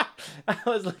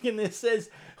was looking. This says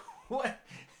what?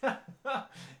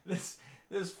 this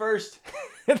first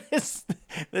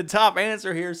the top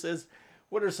answer here says,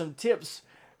 "What are some tips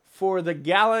for the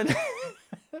gallon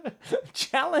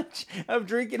challenge of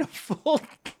drinking a full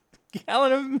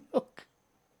gallon of milk?"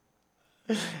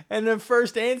 And the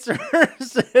first answer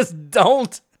says,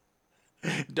 "Don't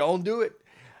do it."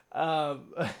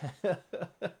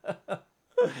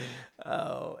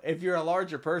 If you're a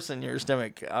larger person, your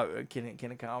stomach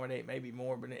can accommodate maybe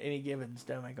more, but any given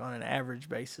stomach on an average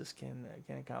basis can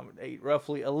accommodate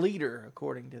roughly a liter,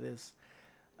 according to this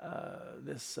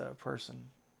person.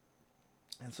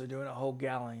 And so doing a whole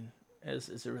gallon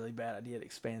is a really bad idea. It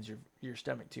expands your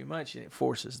stomach too much, and it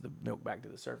forces the milk back to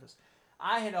the surface.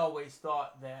 I had always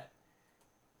thought that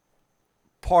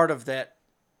part of that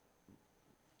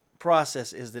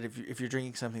process is that if you're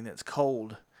drinking something that's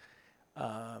cold,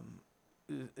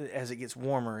 as it gets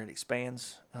warmer, it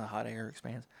expands. Hot air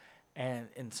expands,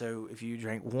 and so if you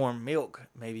drink warm milk,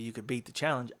 maybe you could beat the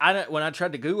challenge. When I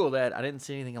tried to Google that, I didn't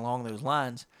see anything along those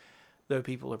lines, though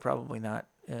people are probably not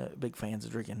big fans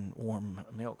of drinking warm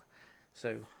milk.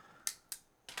 So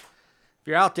if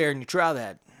you're out there and you try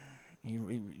that,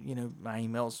 you know my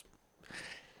email's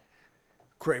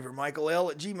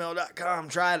cravermichael.l@gmail.com.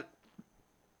 Try it.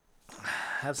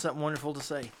 Have something wonderful to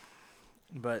say,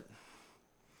 but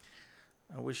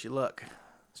I wish you luck.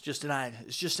 It's just an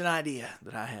idea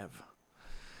that I have.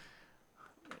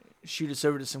 Shoot us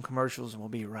over to some commercials, and we'll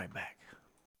be right back.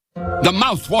 The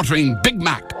mouth-watering Big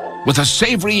Mac with a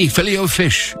savory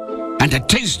Filet-O-Fish and a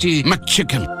tasty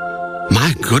McChicken.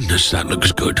 My goodness, that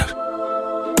looks good.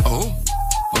 Oh,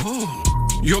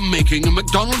 you're making a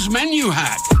McDonald's menu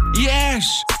hack.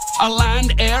 Yes, a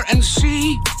land, air, and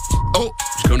sea. Oh,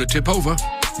 it's going to tip over.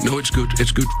 No, it's good.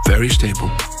 It's good. Very stable.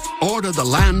 Order the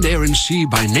land, air, and sea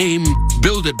by name,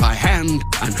 build it by hand,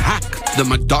 and hack the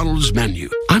McDonald's menu.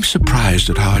 I'm surprised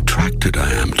at how attracted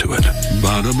I am to it.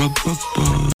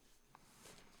 Ba-da-ba-ba-ba.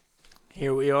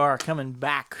 Here we are coming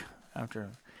back after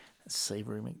a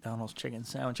savory McDonald's chicken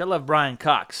sandwich. I love Brian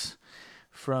Cox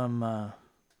from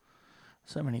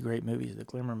so many great movies. The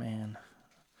Glimmer Man.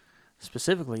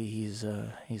 Specifically, he's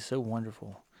so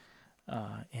wonderful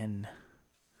in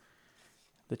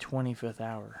The 25th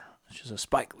Hour, which is a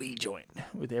Spike Lee joint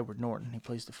with Edward Norton. He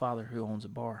plays the father who owns a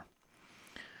bar.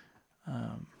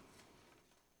 I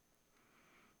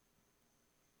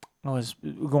was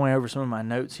going over some of my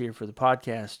notes here for the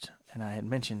podcast, and I had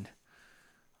mentioned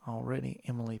already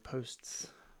Emily Post's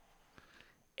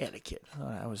etiquette.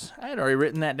 I had already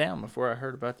written that down before I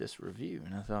heard about this review,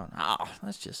 and I thought,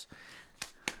 that's just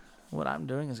what I'm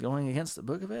doing is going against the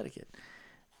book of etiquette.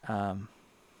 The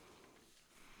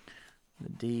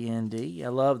DND. I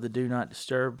love the do not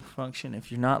disturb function.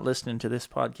 If you're not listening to this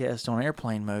podcast on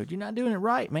airplane mode, you're not doing it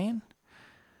right, man.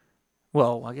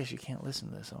 Well, I guess you can't listen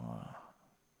to this on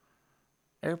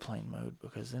airplane mode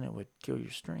because then it would kill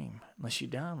your stream unless you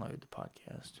download the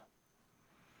podcast.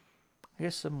 I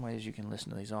guess some ways you can listen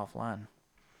to these offline.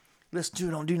 Listen to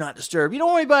it on do not disturb. You don't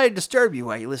want anybody to disturb you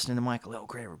while you're listening to Michael L.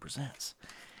 Craver Presents.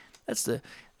 I was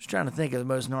trying to think of the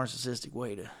most narcissistic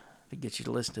way to get you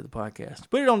to listen to the podcast.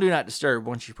 Put it on do not disturb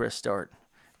once you press start.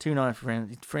 Tune on for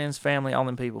friends, family, all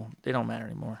them people. They don't matter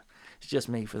anymore. It's just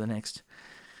me for the next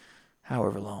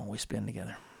however long we spend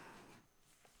together.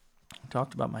 I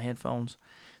talked about my headphones.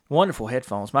 Wonderful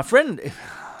headphones. My friend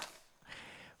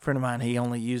of mine, he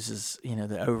only uses,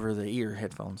 the over-the-ear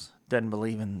headphones. Doesn't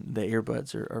believe in the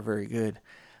earbuds are very good.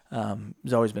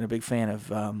 He's always been a big fan of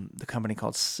the company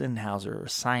called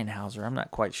Sennheiser. I'm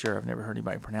not quite sure. I've never heard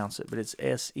anybody pronounce it, but it's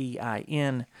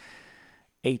Seinhauser,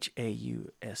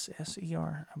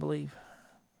 I believe.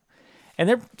 And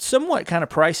they're somewhat kind of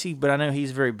pricey, but I know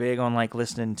he's very big on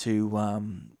listening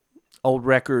to old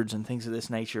records and things of this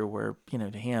nature where,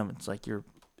 to him, it's like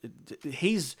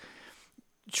he's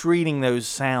treating those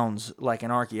sounds like an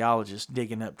archaeologist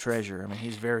digging up treasure. I mean,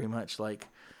 he's very much like,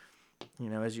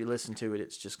 as you listen to it,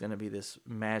 it's just going to be this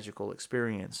magical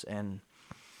experience. And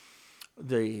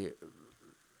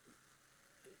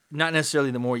not necessarily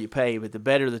the more you pay, but the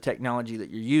better the technology that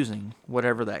you're using,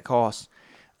 whatever that costs,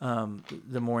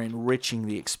 the more enriching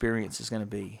the experience is going to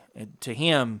be. And to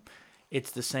him,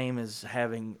 it's the same as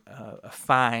having a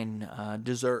fine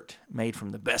dessert made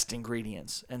from the best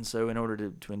ingredients. And so in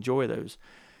order to enjoy those,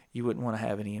 you wouldn't want to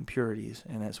have any impurities.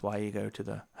 And that's why you go to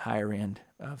the higher end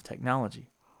of technology,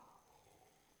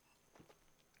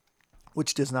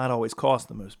 which does not always cost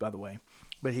the most, by the way.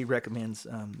 But he recommends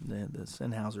the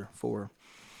Sennheiser for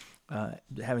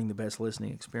having the best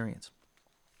listening experience.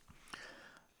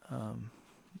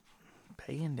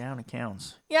 Paying down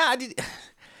accounts. Yeah,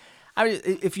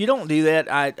 If you don't do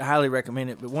that, I highly recommend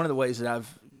it. But one of the ways that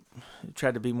I've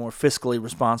tried to be more fiscally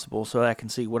responsible so I can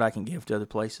see what I can give to other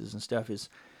places and stuff is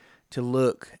to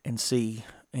look and see,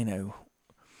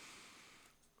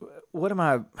 what are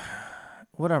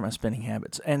my spending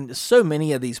habits? And so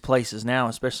many of these places now,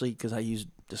 especially because I use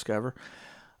Discover,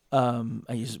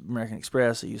 I use American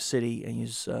Express, I use Citi, I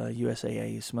use USAA, I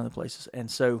use some other places. And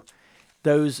so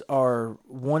those are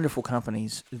wonderful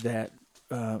companies that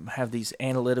have these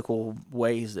analytical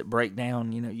ways that break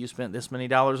down, you spent this many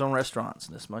dollars on restaurants,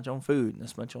 and this much on food, and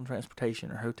this much on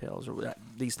transportation or hotels, or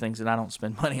these things that I don't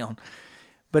spend money on.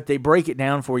 But they break it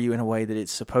down for you in a way that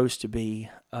it's supposed to be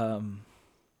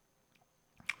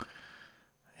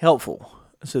helpful,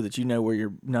 so that you know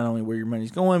not only where your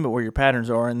money's going, but where your patterns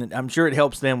are. And I'm sure it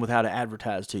helps them with how to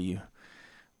advertise to you.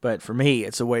 But for me,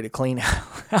 it's a way to clean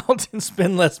out and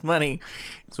spend less money.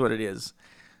 It's what it is.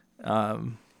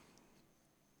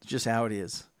 It's just how it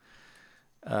is.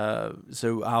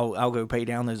 So I'll go pay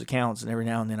down those accounts, and every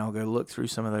now and then I'll go look through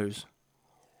some of those.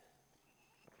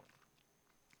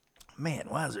 Man,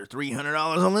 why is there $300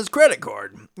 on this credit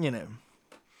card?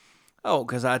 Oh,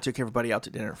 because I took everybody out to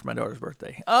dinner for my daughter's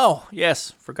birthday. Oh, yes,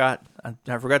 forgot.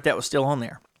 I forgot that was still on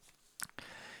there.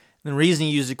 The reason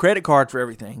you use the credit card for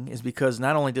everything is because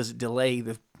not only does it delay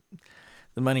the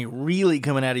money really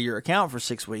coming out of your account for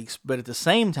 6 weeks, but at the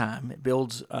same time, it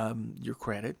builds your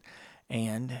credit,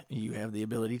 and you have the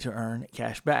ability to earn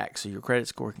cash back. So your credit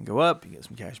score can go up, you get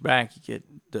some cash back, you get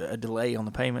a delay on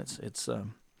the payments. It's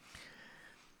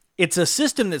a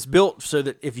system that's built so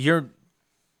that if you're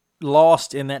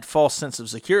lost in that false sense of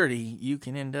security, you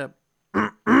can end up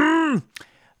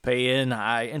paying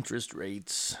high interest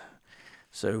rates.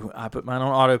 So I put mine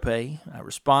on auto pay, I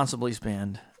responsibly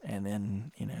spend, and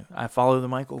then, I follow the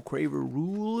Michael Craver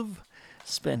rule of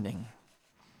spending.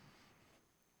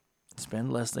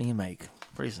 Spend less than you make.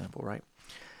 Pretty simple, right?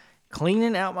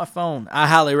 Cleaning out my phone. I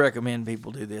highly recommend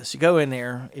people do this. You go in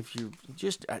there, if you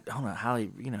just, on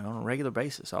a regular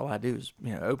basis, all I do is,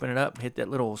 open it up, hit that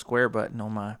little square button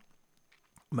on my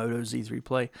Moto Z3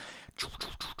 Play,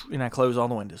 and I close all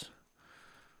the windows.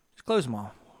 Just close them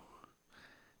all.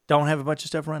 Don't have a bunch of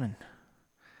stuff running.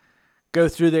 Go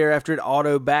through there after it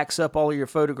auto backs up all of your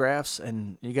photographs,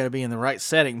 and you got to be in the right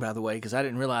setting, by the way, because I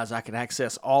didn't realize I could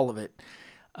access all of it.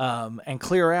 And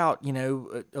clear out,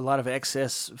 a lot of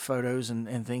excess photos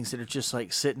and things that are just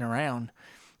like sitting around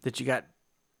that you got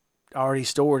already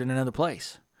stored in another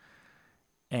place.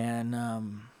 And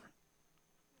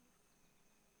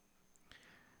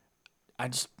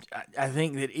I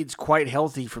think that it's quite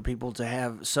healthy for people to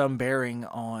have some bearing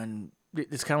on.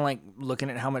 It's kind of like looking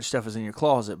at how much stuff is in your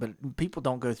closet, but people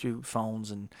don't go through phones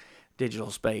and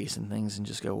digital space and things and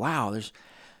just go, wow, there's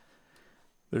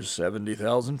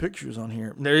 70,000 pictures on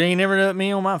here. There ain't never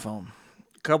me on my phone.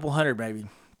 A couple hundred maybe.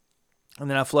 And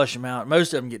then I flush them out.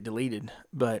 Most of them get deleted,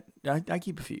 but I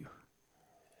keep a few.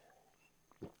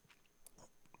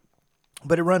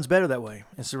 But it runs better that way.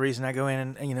 It's the reason I go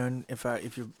in and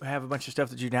if you have a bunch of stuff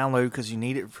that you download because you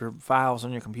need it for files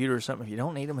on your computer or something, if you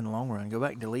don't need them in the long run, go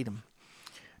back and delete them.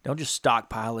 Don't just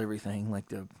stockpile everything like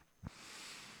the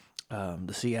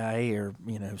CIA or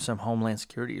some Homeland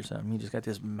Security or something. You just got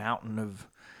this mountain of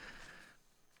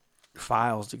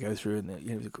files to go through,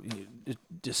 and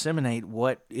disseminate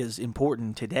what is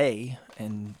important today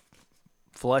and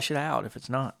flush it out if it's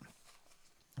not.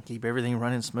 Keep everything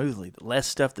running smoothly. The less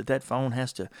stuff that phone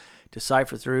has to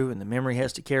decipher through and the memory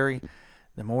has to carry,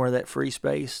 the more of that free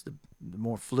space, the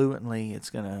more fluently it's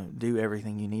going to do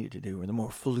everything you need it to do, or the more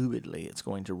fluidly it's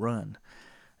going to run.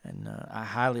 And I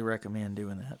highly recommend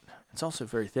doing that. It's also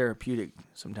very therapeutic.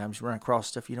 Sometimes you run across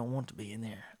stuff you don't want to be in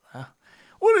there.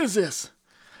 What is this?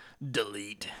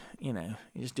 Delete. You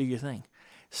just do your thing.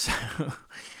 So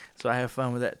I have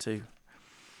fun with that too.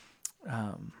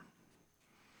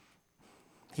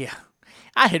 Yeah.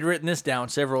 I had written this down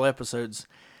several episodes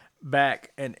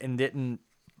back and didn't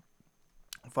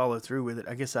follow through with it.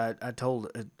 I guess I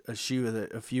told a few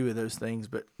of those things,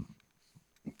 but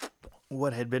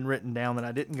what had been written down that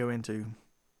I didn't go into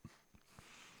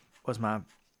was I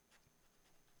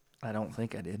don't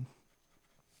think I did.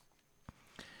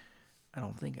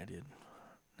 Now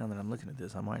that I'm looking at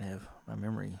this, I might have my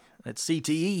memory. That's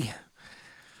CTE.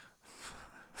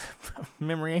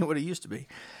 Memory ain't what it used to be.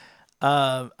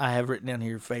 I have written down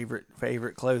here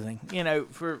favorite clothing.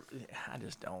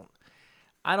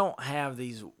 I don't have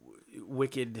these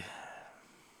wicked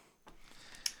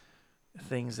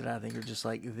things that I think are just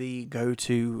like the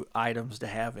go-to items to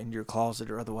have in your closet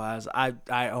or otherwise.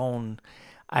 I own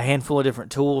a handful of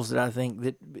different tools that I think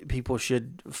that people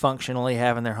should functionally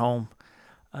have in their home.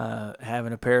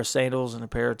 having a pair of sandals and a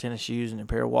pair of tennis shoes and a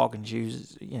pair of walking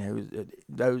shoes,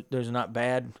 those are not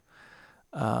bad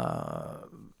to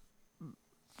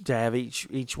have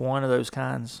each one of those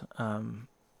kinds.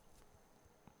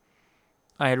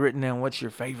 I had written down, what's your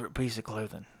favorite piece of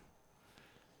clothing?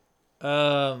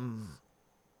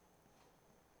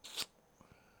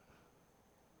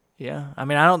 Yeah, I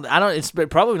mean, I don't. It's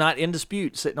probably not in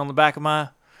dispute. Sitting on the back of my,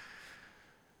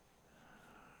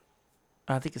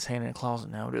 I think it's hanging in a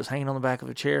closet now, but it was hanging on the back of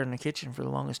a chair in the kitchen for the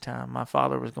longest time. My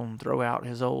father was going to throw out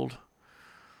his old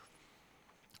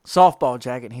softball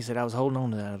jacket, and he said, I was holding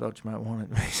on to that. I thought you might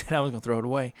want it. He said I was going to throw it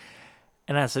away,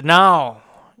 and I said, no,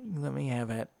 let me have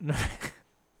it.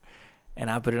 And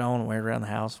I put it on and wear it around the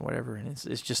house and whatever. And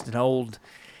it's just an old,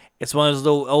 it's one of those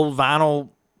little old vinyl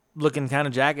looking kind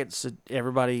of jackets that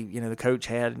everybody, the coach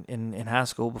had in high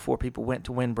school before people went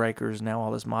to windbreakers and now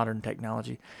all this modern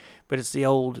technology. But it's the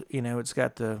old, it's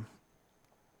got the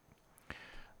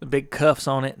big cuffs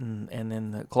on it and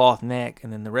then the cloth neck,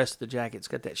 and then the rest of the jacket's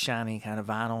got that shiny kind of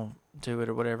vinyl to it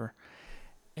or whatever.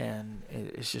 And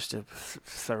it's just a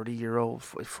 30-year-old,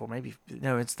 it's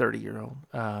 30-year-old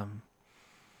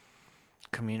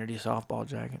community softball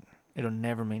jacket. It'll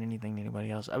never mean anything to anybody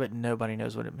else. I bet nobody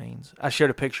knows what it means. I showed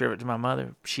a picture of it to my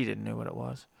mother. She didn't know what it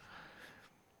was.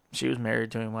 She was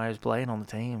married to him while he was playing on the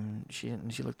team. She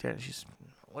looked at it. She said,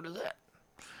 what is that?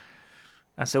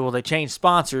 I said, well, they changed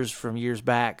sponsors from years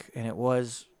back, and it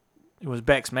was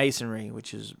Beck's Masonry,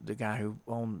 which is the guy who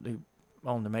owned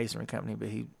the masonry company, but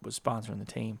he was sponsoring the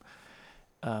team.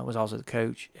 Was also the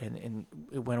coach, and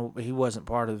he wasn't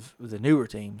part of the newer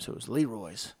team, so it was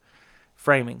Leroy's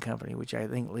framing company, which I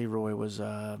think Leroy was,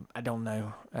 I don't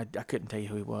know. I couldn't tell you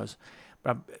who he was.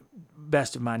 But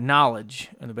best of my knowledge,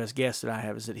 and the best guess that I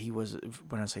have is that he was,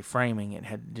 when I say framing, it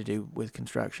had to do with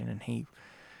construction, and he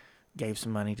gave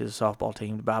some money to the softball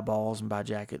team to buy balls and buy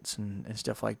jackets and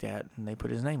stuff like that, and they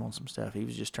put his name on some stuff. He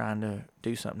was just trying to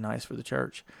do something nice for the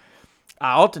church.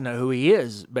 I ought to know who he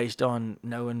is based on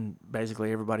knowing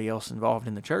basically everybody else involved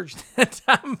in the church at that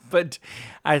time. But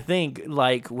I think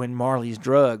like when Marley's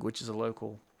Drug, which is a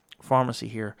local pharmacy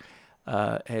here,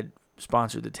 had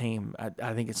sponsored the team,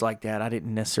 I think it's like that. I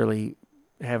didn't necessarily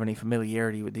have any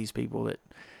familiarity with these people that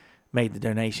made the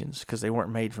donations because they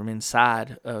weren't made from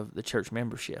inside of the church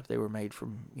membership. They were made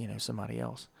from, somebody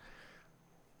else.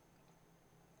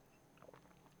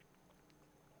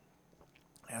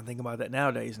 I think about that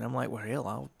nowadays, and I'm like, well,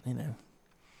 hell,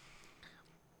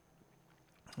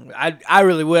 I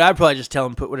really would. I'd probably just tell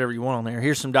them, put whatever you want on there.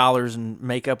 Here's some dollars and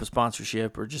make up a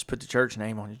sponsorship, or just put the church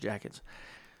name on your jackets.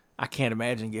 I can't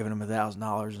imagine giving them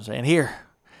 $1,000 and saying, here,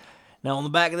 now on the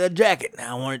back of that jacket,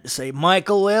 now I want it to say,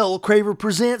 Michael L. Craver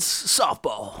presents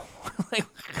softball.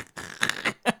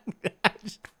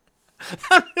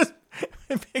 I'm just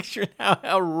picturing how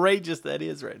outrageous that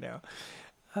is right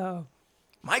now.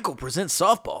 Michael presents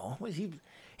softball.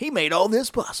 He made all this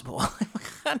possible.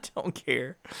 I don't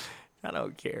care.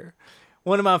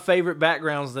 One of my favorite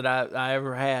backgrounds that I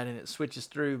ever had, and it switches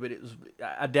through, but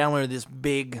I downloaded this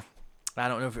big, I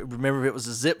don't know remember if it was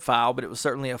a zip file, but it was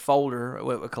certainly a folder,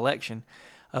 a collection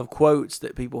of quotes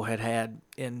that people had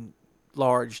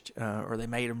enlarged, or they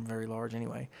made them very large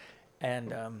anyway.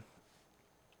 And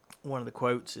one of the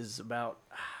quotes is about,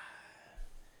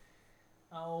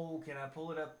 can I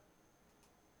pull it up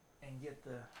and get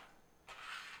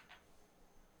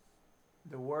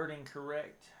the wording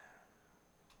correct?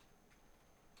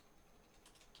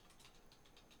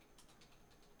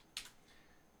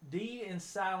 Deed in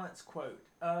silence quote.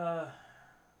 Well,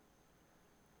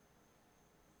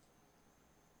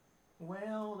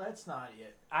 that's not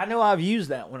it. I know I've used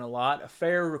that one a lot. A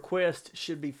fair request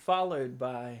should be followed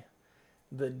by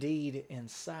the deed in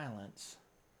silence.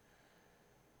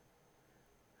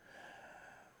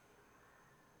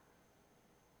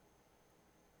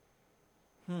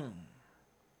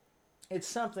 It's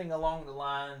something along the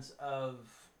lines of,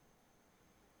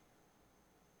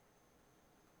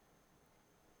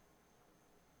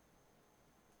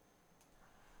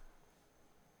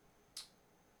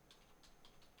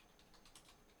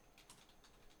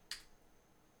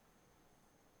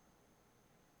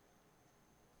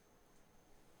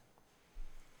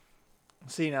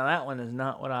 see, now that one is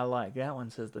not what I like. That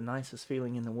one says the nicest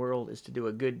feeling in the world is to do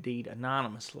a good deed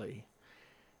anonymously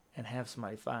and have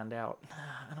somebody find out.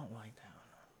 I don't like that one.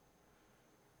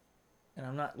 And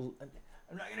I'm not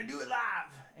going to do it live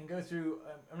and go through.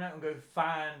 I'm not going to go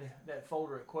find that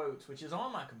folder of quotes, which is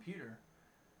on my computer.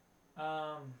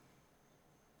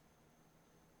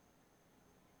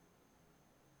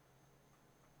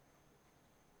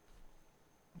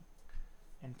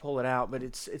 and pull it out, but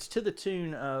it's to the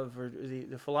tune of, or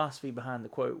the philosophy behind the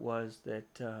quote was that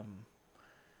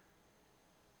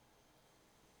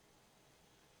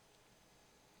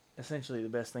essentially the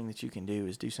best thing that you can do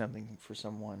is do something for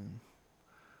someone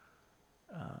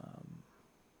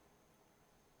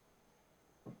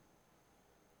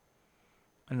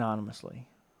anonymously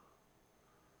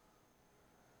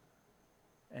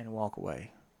and walk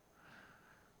away.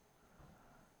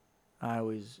 I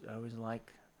always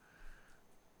like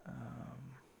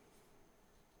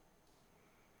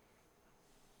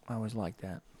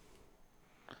that.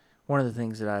 One of the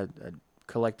things that I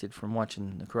collected from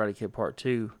watching The Karate Kid Part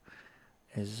 2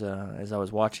 is, as I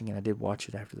was watching it, I did watch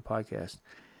it after the podcast,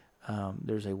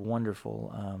 there's a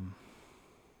wonderful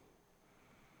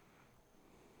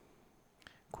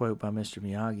quote by Mr.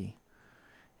 Miyagi,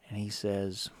 and he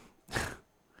says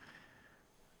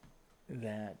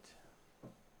that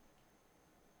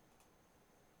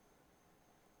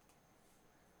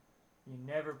you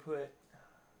never put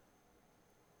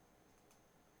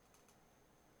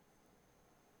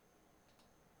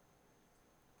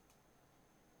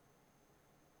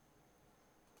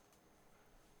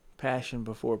passion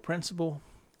before principle.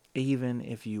 Even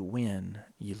if you win,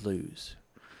 you lose.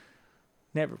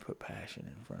 Never put passion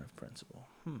in front of principle.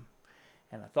 And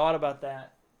I thought about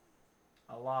that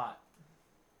a lot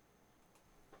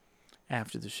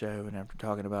after the show and after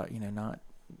talking about, not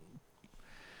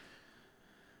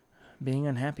being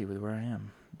unhappy with where I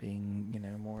am, being,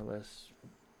 more or less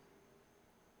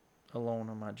alone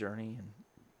on my journey. And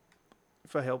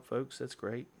if I help folks, that's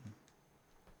great.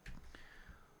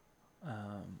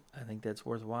 I think that's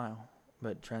worthwhile.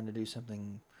 But trying to do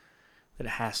something that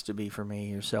has to be for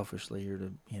me or selfishly, or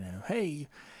to, hey,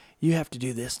 you have to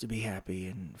do this to be happy,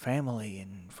 and family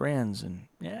and friends, and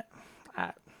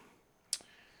I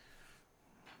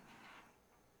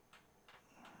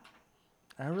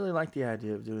really like the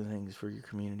idea of doing things for your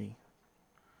community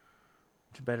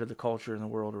to better the culture and the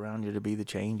world around you, to be the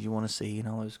change you want to see, and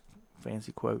all those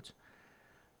fancy quotes.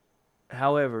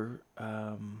 However,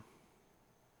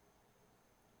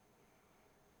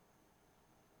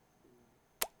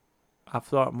 I've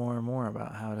thought more and more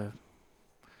about how to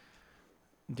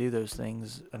do those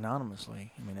things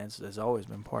anonymously. I mean, that's always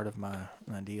been part of my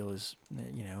deal is,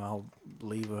 I'll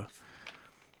leave a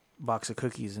box of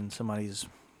cookies in somebody's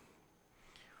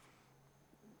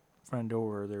front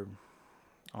door, or they're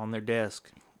on their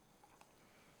desk,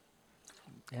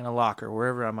 in a locker,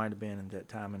 wherever I might have been at that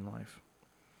time in life.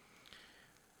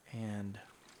 And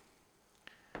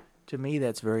to me,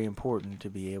 that's very important, to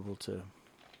be able to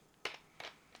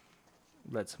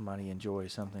let somebody enjoy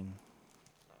something.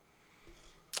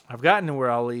 I've gotten to where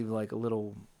I'll leave like a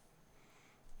little,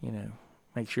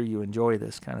 make sure you enjoy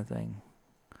this kind of thing.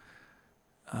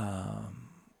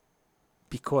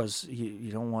 Because you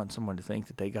don't want someone to think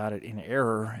that they got it in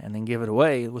error and then give it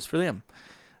away. It was for them.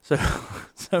 So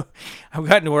I've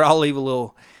gotten to where I'll leave a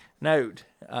little note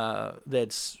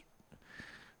that's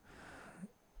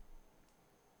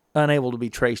unable to be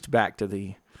traced back to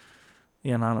the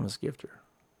anonymous gifter.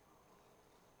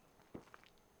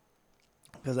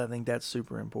 Because I think that's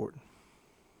super important.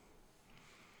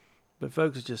 But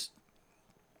folks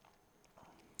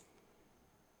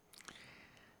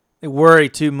they worry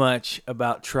too much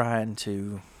about trying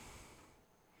to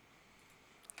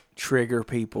trigger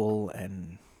people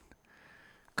and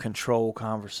control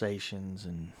conversations,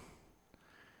 and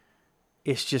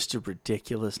it's just a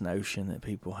ridiculous notion that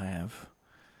people have.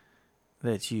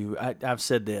 That I've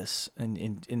said this,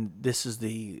 and this is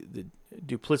the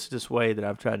duplicitous way that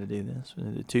I've tried to do this,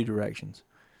 the two directions.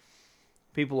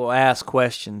 People will ask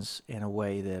questions in a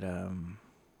way that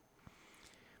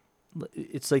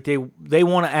it's like they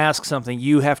want to ask something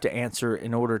you have to answer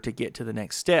in order to get to the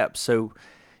next step. So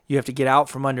you have to get out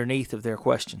from underneath of their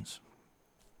questions.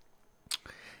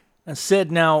 I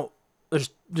said, now,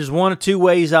 there's one of two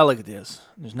ways I look at this.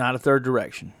 There's not a third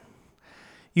direction.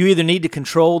 You either need to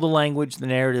control the language, the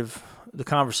narrative, the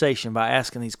conversation by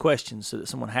asking these questions so that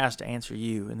someone has to answer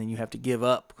you, and then you have to give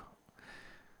up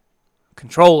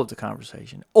control of the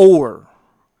conversation, or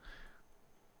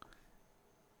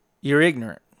you're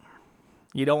ignorant.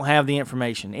 You don't have the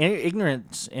information.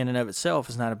 Ignorance in and of itself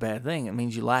is not a bad thing. It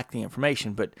means you lack the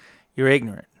information, but you're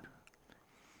ignorant.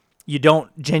 You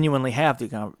don't genuinely have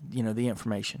the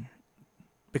information.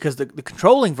 Because the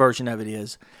controlling version of it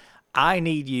is, I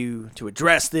need you to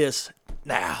address this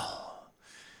now.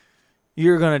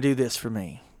 You're going to do this for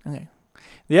me. Okay.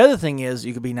 The other thing is,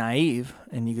 you could be naive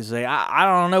and you could say, I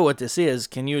don't know what this is.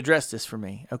 Can you address this for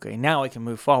me? Okay, now I can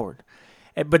move forward.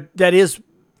 But that is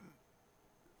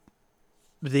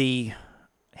the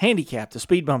handicap, the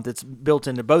speed bump that's built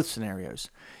into both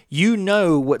scenarios. You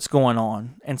know what's going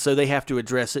on, and so they have to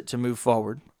address it to move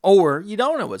forward. Or you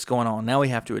don't know what's going on. Now we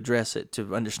have to address it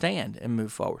to understand and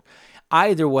move forward.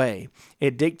 Either way,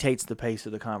 it dictates the pace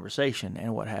of the conversation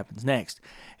and what happens next.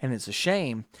 And it's a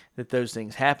shame that those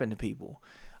things happen to people,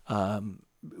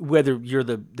 whether you're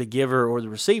the giver or the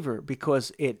receiver,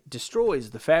 because it destroys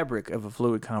the fabric of a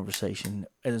fluid conversation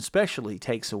and especially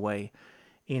takes away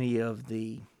any of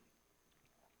the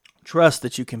trust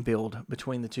that you can build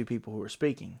between the two people who are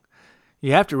speaking.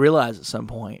 You have to realize at some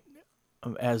point,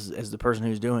 as the person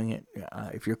who's doing it,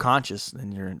 if you're conscious,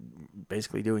 then you're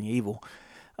basically doing evil.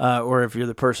 Or if you're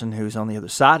the person who's on the other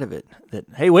side of it, that,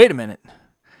 hey, wait a minute,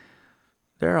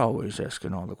 they're always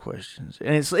asking all the questions.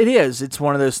 And it's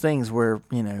one of those things where,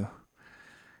 you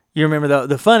remember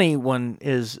the funny one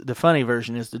is, the funny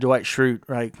version is the Dwight Schrute,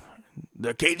 right?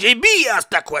 The KGB asked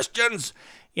the questions,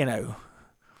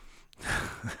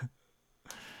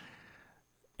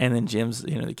 And then Jim's,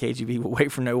 the KGB will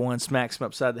wait for no one, smacks him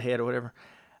upside the head or whatever.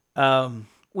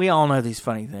 We all know these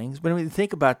funny things, but I mean,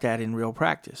 think about that in real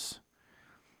practice.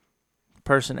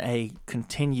 Person A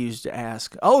continues to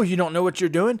ask, oh, you don't know what you're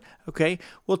doing? Okay,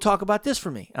 well, talk about this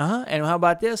for me. And how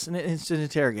about this? And it's an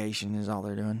interrogation is all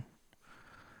they're doing.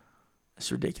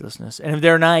 It's ridiculousness. And if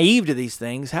they're naive to these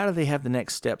things, how do they have the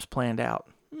next steps planned out?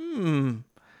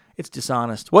 It's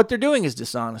dishonest. What they're doing is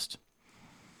dishonest.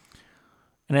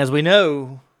 And as we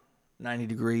know, 90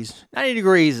 degrees. 90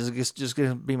 degrees is just going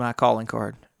to be my calling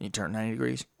card. You turn 90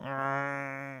 degrees.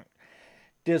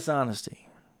 Dishonesty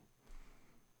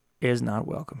is not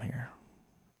welcome here.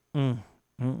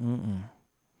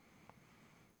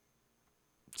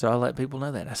 So I let people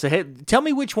know that. I say, hey, tell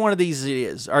me which one of these it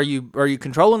is. Are you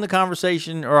controlling the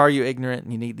conversation, or are you ignorant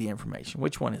and you need the information?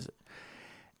 Which one is it?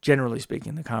 Generally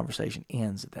speaking, the conversation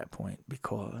ends at that point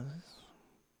because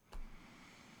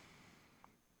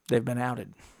they've been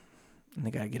outed and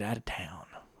they got to get out of town.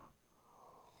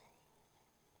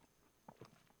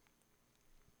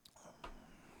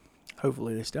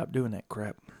 Hopefully they stop doing that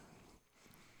crap.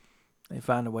 They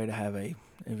find a way to have a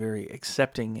very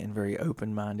accepting and very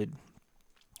open-minded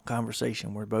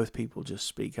conversation where both people just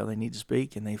speak how they need to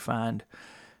speak, and they find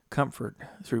comfort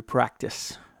through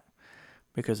practice.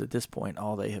 Because at this point,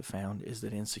 all they have found is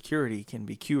that insecurity can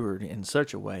be cured in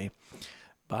such a way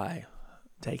by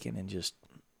taking and just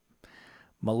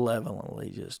malevolently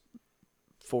just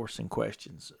forcing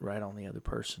questions right on the other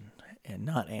person and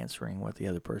not answering what the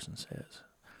other person says.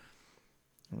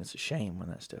 And it's a shame when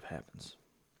that stuff happens.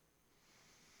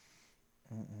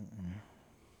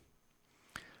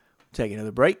 Take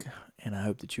another break, and I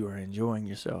hope that you are enjoying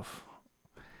yourself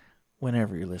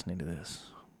whenever you're listening to this.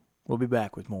 We'll be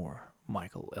back with more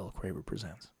Michael L. Craver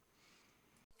Presents.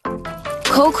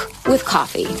 Coke with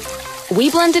coffee. We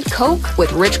blended Coke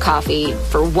with rich coffee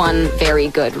for one very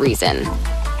good reason.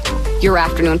 Your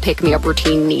afternoon pick-me-up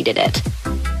routine needed it.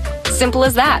 Simple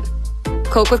as that.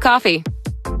 Coke with coffee.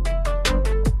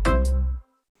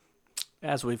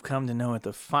 As we've come to know at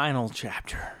the final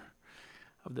chapter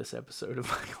of this episode of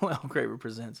Michael L. Craver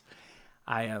Presents,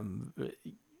 I am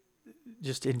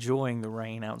just enjoying the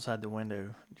rain outside the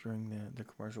window during the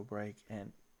commercial break,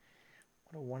 and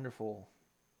what a wonderful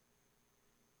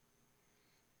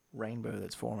rainbow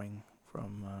that's forming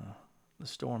from the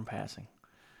storm passing.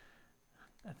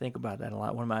 I think about that a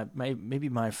lot. One of maybe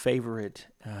my favorite,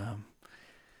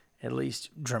 at least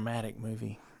dramatic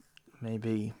movie, may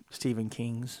be Stephen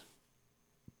King's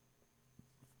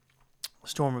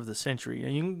Storm of the Century.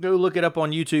 You can go look it up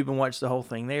on YouTube and watch the whole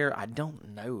thing there. I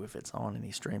don't know if it's on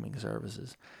any streaming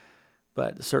services,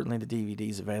 but certainly the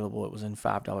DVD's available. It was in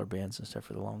 $5 bins and stuff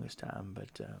for the longest time.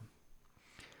 But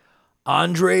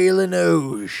Andre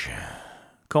Lenoge,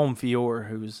 Comfiore,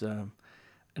 who's an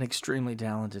extremely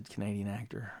talented Canadian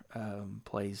actor,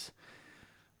 plays...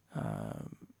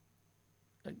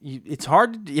 it's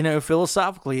hard,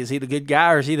 philosophically, is he the good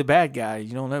guy or is he the bad guy?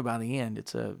 You don't know by the end.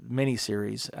 It's a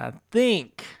mini-series. I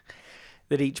think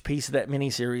that each piece of that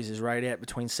mini-series is right at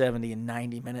between 70 and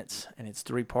 90 minutes, and it's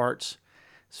 3 parts.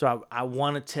 So I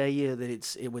want to tell you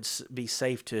that it would be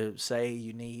safe to say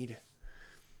you need,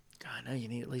 I know you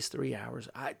need at least 3 hours.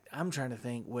 I'm trying to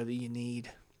think whether you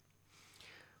need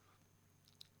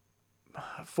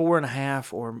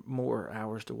 4.5 or more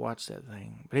hours to watch that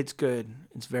thing. But it's good.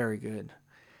 It's very good.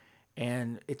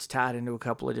 And it's tied into a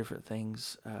couple of different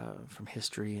things from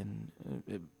history and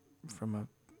from a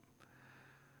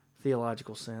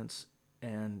theological sense.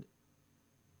 And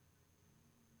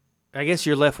I guess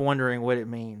you're left wondering what it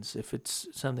means, if it's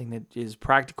something that is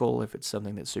practical, if it's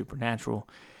something that's supernatural.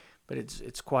 But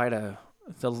it's quite a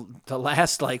the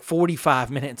last like 45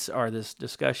 minutes are this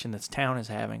discussion this town is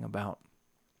having about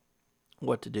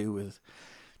what to do with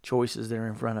choices that are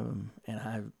in front of them.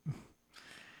 And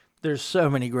there's so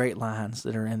many great lines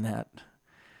that are in that,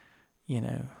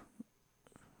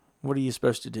 what are you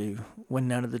supposed to do when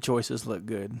none of the choices look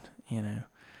good?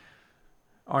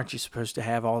 Aren't you supposed to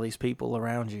have all these people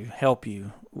around you help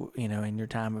you, in your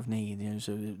time of need?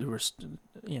 So there was,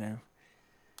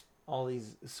 all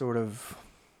these sort of,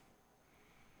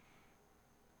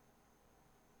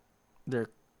 they're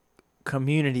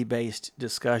community-based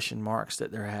discussion marks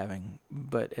that they're having,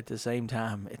 but at the same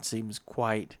time, it seems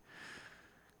quite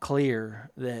clear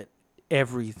that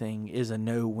everything is a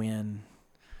no-win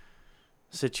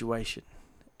situation.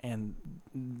 And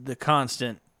the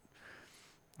constant,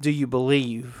 do you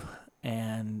believe,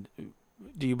 and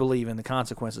do you believe in the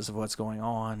consequences of what's going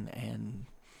on? And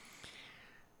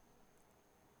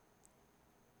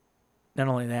not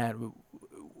only that,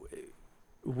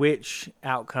 which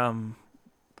outcome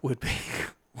would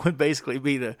basically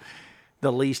be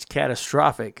the least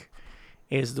catastrophic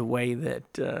is the way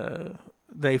that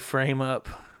they frame up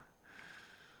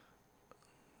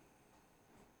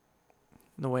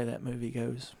the way that movie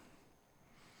goes.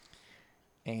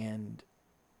 And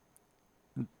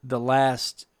the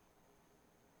last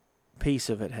piece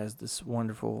of it has this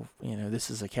wonderful, this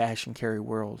is a cash and carry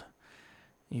world.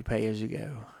 You pay as you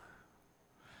go.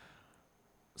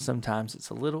 Sometimes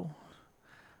it's a little,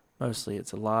 mostly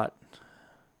it's a lot.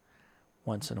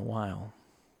 Once in a while,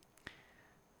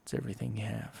 it's everything you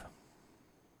have.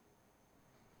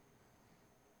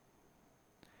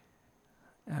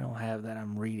 I don't have that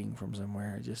I'm reading from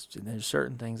somewhere. There's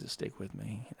certain things that stick with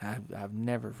me. I've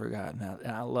never forgotten.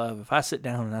 And I love, if I sit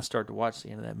down and I start to watch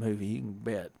the end of that movie, you can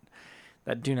bet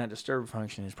that do not disturb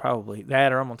function is probably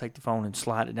that, or I'm going to take the phone and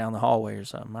slide it down the hallway or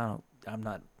something. I'm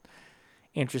not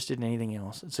interested in anything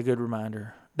else. It's a good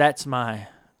reminder. That's my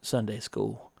Sunday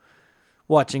school.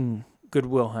 Watching Good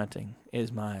Will Hunting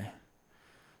is my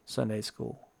Sunday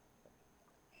school.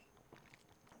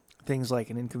 Things like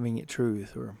An Inconvenient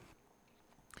Truth or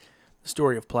The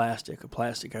Story of Plastic, A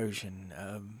Plastic Ocean.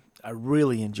 I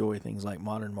really enjoy things like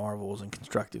Modern Marvels and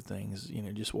Constructive Things.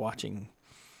 Just watching.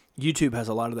 YouTube has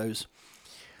a lot of those.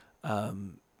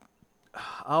 I'm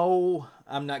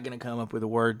not going to come up with a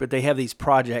word, but they have these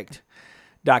project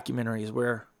documentaries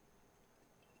where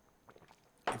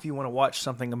if you want to watch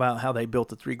something about how they built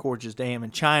the Three Gorges Dam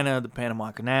in China, the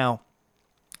Panama Canal,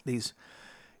 these,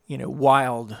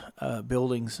 wild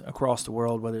buildings across the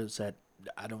world, whether it's at,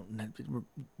 I don't know,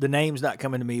 the name's not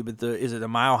coming to me, but is it a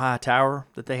mile-high tower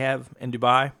that they have in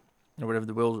Dubai or whatever,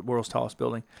 the world's tallest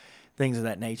building, things of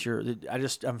that nature.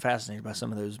 I'm fascinated by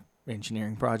some of those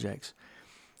engineering projects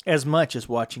as much as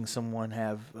watching someone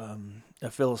have a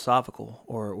philosophical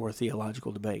or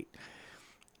theological debate.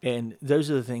 And those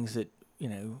are the things that,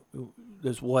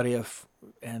 those what if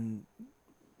and,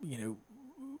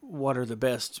 what are the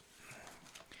best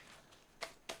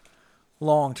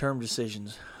long-term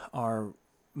decisions are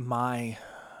my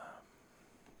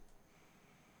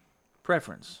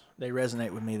preference. They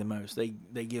resonate with me the most.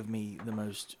 They give me the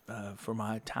most for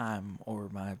my time or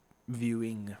my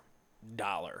viewing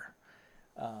dollar.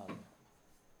 I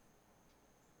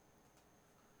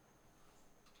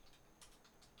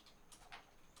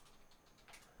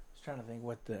was trying to think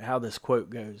how this quote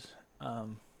goes.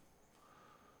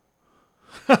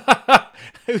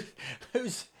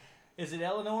 Is it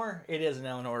Eleanor? It is an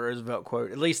Eleanor Roosevelt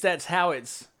quote. At least that's how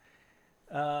it's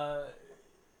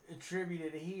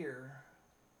attributed here.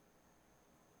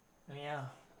 Yeah.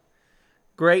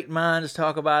 Great minds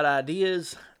talk about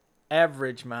ideas.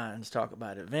 Average minds talk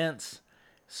about events.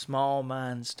 Small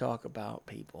minds talk about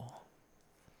people.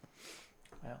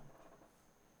 Well,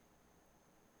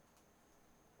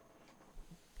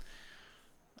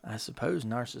 I suppose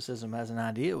narcissism as an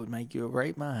idea would make you a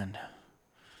great mind.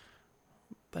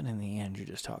 But in the end, you're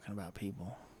just talking about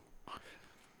people.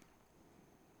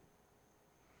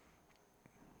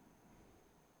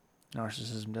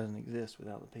 Narcissism doesn't exist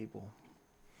without the people.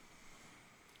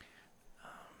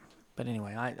 But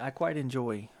anyway, I quite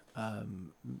enjoy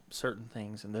certain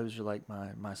things, and those are like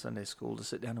my Sunday school, to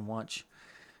sit down and watch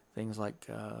things like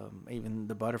even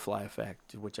The Butterfly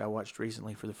Effect, which I watched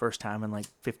recently for the first time in like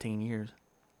 15 years.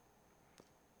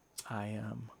 I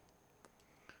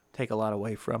take a lot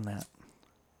away from that.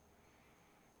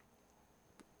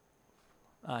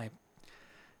 I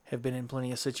have been in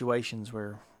plenty of situations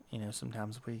where,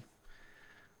 sometimes we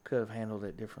could have handled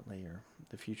it differently, or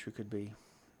the future could be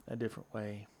a different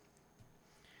way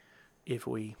if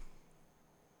we,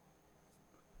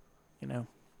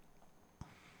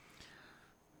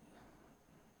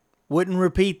 Wouldn't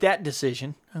repeat that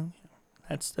decision.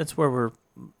 That's where we're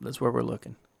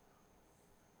looking.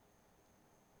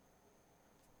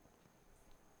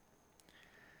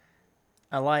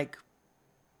 I like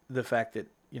the fact that,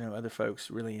 other folks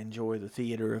really enjoy the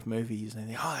theater of movies and they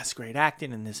think, oh, that's great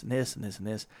acting and this and this and this and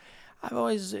this. I've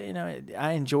always,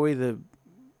 I enjoy the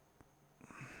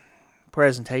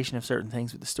presentation of certain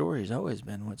things, but the story has always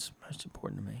been what's most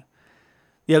important to me.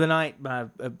 The other night, my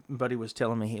buddy was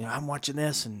telling me, I'm watching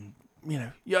this and,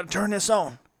 you ought to turn this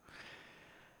on.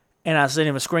 And I sent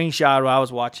him a screenshot while I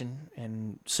was watching,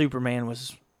 and Superman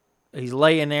he's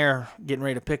laying there getting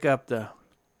ready to pick up the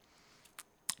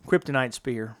kryptonite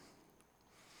spear.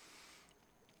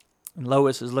 And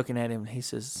Lois is looking at him, and he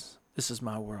says, this is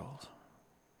my world.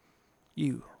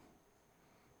 You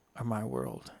are my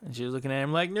world. And she was looking at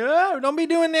him like, no, don't be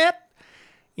doing that.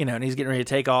 And he's getting ready to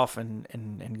take off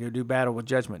and go do battle with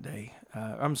Judgment Day.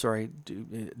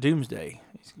 Doomsday.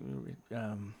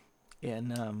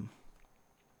 In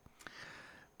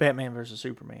Batman versus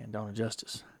Superman, Dawn of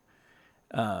Justice.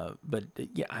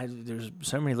 There's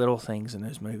so many little things in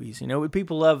those movies.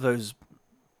 People love those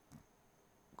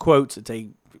quotes that they,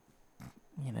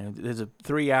 there's a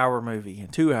 3-hour movie, a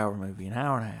 2-hour movie, an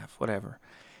hour and a half, whatever.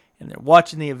 And they're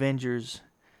watching the Avengers,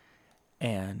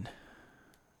 and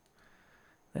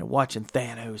they're watching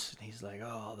Thanos, and he's like,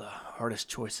 oh, the hardest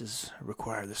choices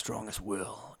require the strongest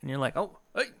will. And you're like, oh,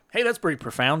 hey, that's pretty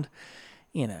profound.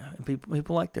 And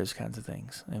people like those kinds of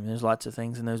things. I mean, there's lots of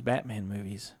things in those Batman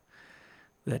movies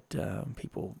that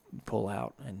people pull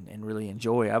out and really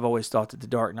enjoy. I've always thought that the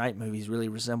Dark Knight movies really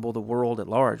resemble the world at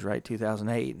large, right?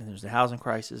 2008, and there's the housing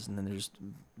crisis, and then there's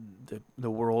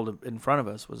the world in front of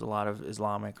us was a lot of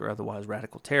Islamic or otherwise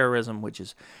radical terrorism, which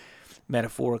is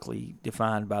metaphorically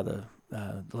defined by the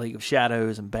League of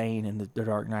Shadows and Bane and the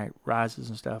Dark Knight Rises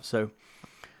and stuff. So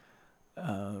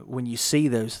when you see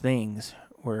those things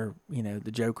where,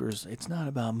 the Joker's, it's not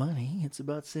about money, it's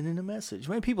about sending a message.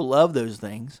 Many people love those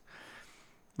things,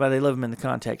 but they love them in the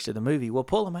context of the movie. Well,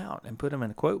 pull them out and put them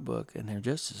in a quote book, and they're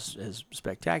just as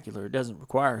spectacular. It doesn't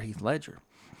require Heath Ledger.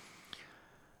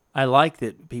 I like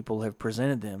that people have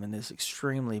presented them in this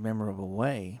extremely memorable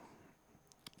way.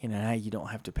 How you don't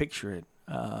have to picture it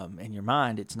in your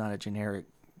mind. It's not a generic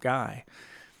guy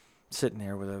sitting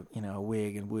there with a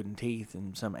wig and wooden teeth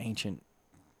in some ancient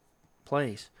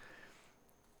place.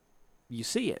 You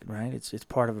see it, right? It's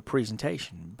part of a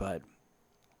presentation, but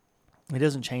it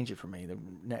doesn't change it for me.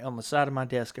 On the side of my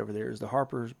desk over there is the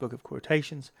Harper's Book of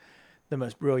Quotations, The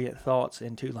Most Brilliant Thoughts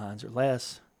in 2 Lines or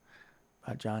Less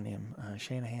by John M.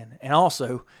 Shanahan. And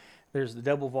also, there's the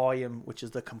double volume, which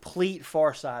is the complete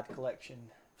Far Side collection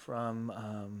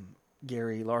from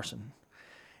Gary Larson.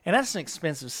 And that's an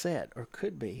expensive set, or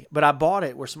could be. But I bought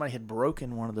it where somebody had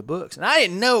broken one of the books. And I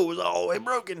didn't know it was all the way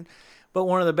broken. But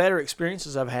one of the better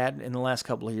experiences I've had in the last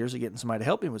couple of years of getting somebody to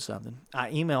help me with something, I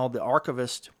emailed the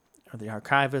archivist, or the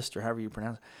archivist, or however you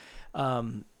pronounce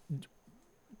it,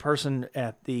 person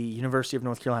at the University of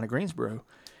North Carolina, Greensboro.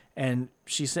 And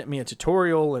she sent me a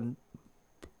tutorial and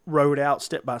wrote out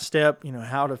step by step,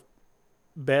 how to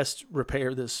best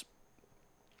repair the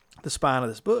spine of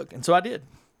this book. And so I did.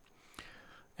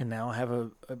 And now I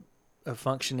have a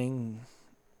functioning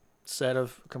set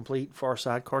of complete Far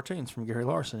Side cartoons from Gary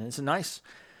Larson. And it's a nice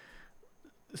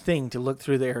thing to look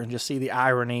through there and just see the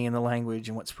irony in the language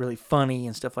and what's really funny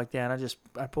and stuff like that.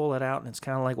 I pull that out, and it's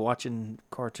kind of like watching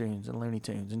cartoons and Looney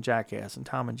Tunes and Jackass and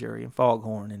Tom and Jerry and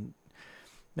Foghorn, and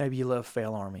maybe you love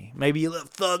Fail Army. Maybe you love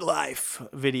Thug Life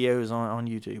videos on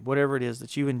YouTube. Whatever it is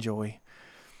that you enjoy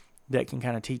that can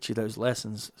kind of teach you those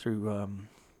lessons through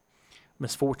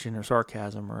misfortune or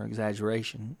sarcasm or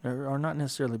exaggeration are not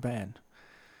necessarily bad.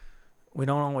 We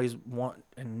don't always want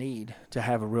and need to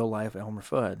have a real life Elmer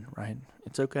Fudd, right?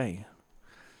 It's okay.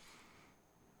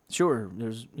 Sure,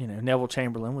 there's, Neville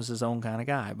Chamberlain was his own kind of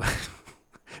guy, but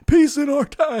peace in our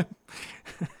time.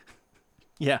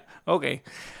 Yeah, okay.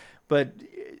 But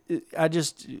I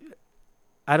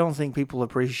don't think people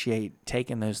appreciate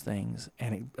taking those things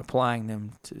and applying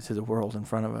them to the world in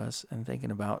front of us and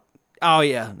thinking about, oh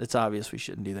yeah, it's obvious we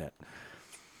shouldn't do that.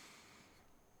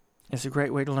 It's a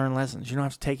great way to learn lessons. You don't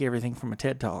have to take everything from a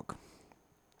TED Talk.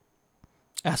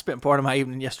 I spent part of my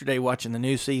evening yesterday watching the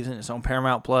new season. It's on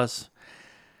Paramount Plus.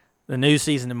 The new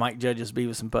season of Mike Judge's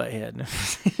Beavis and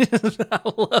Butthead. I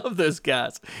love those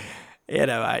guys.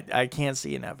 I can't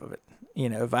see enough of it.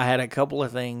 If I had a couple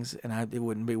of things, and it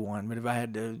wouldn't be one, but if I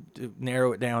had to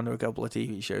narrow it down to a couple of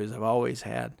TV shows, I've always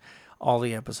had all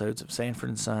the episodes of Sanford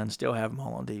and Son, still have them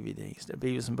all on DVDs. The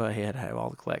Beavis and Butthead, I have all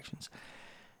the collections.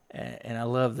 And I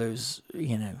love those,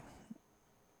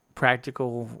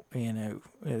 practical,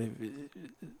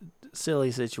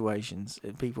 silly situations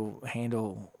that people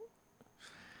handle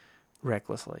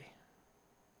recklessly.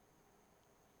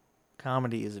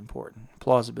 Comedy is important.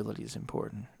 Plausibility is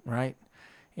important, right?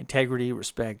 Integrity,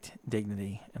 respect,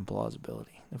 dignity, and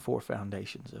plausibility. The 4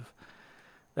 foundations of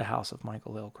the house of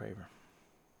Michael L. Craver.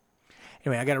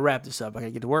 Anyway, I got to wrap this up. I got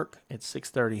to get to work. It's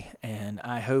 6:30, and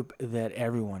I hope that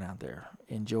everyone out there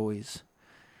enjoys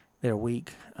their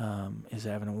week, is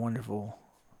having a wonderful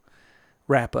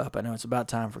wrap up. I know it's about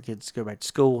time for kids to go back to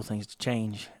school, things to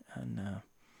change, and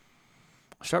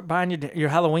start buying your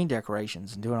Halloween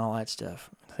decorations and doing all that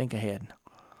stuff. Think ahead.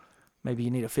 Maybe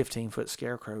you need a 15-foot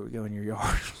scarecrow to go in your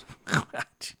yard.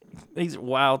 These are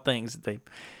wild things that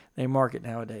they market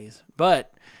nowadays.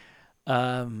 But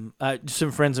some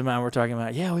friends of mine were talking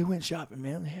about, yeah, we went shopping,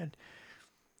 man. They had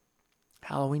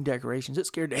Halloween decorations. It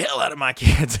scared the hell out of my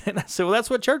kids. And I said, well, that's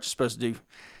what church is supposed to do.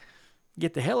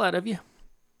 Get the hell out of you.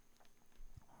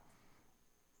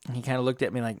 And he kind of looked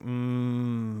at me like, It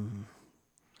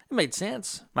made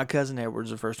sense. My cousin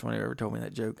Edward's the first one who ever told me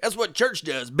that joke. That's what church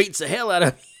does. Beats the hell out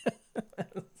of you.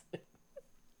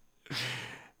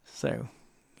 So,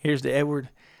 here's to Edward,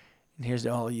 and here's to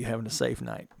all of you having a safe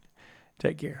night.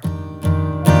 Take care.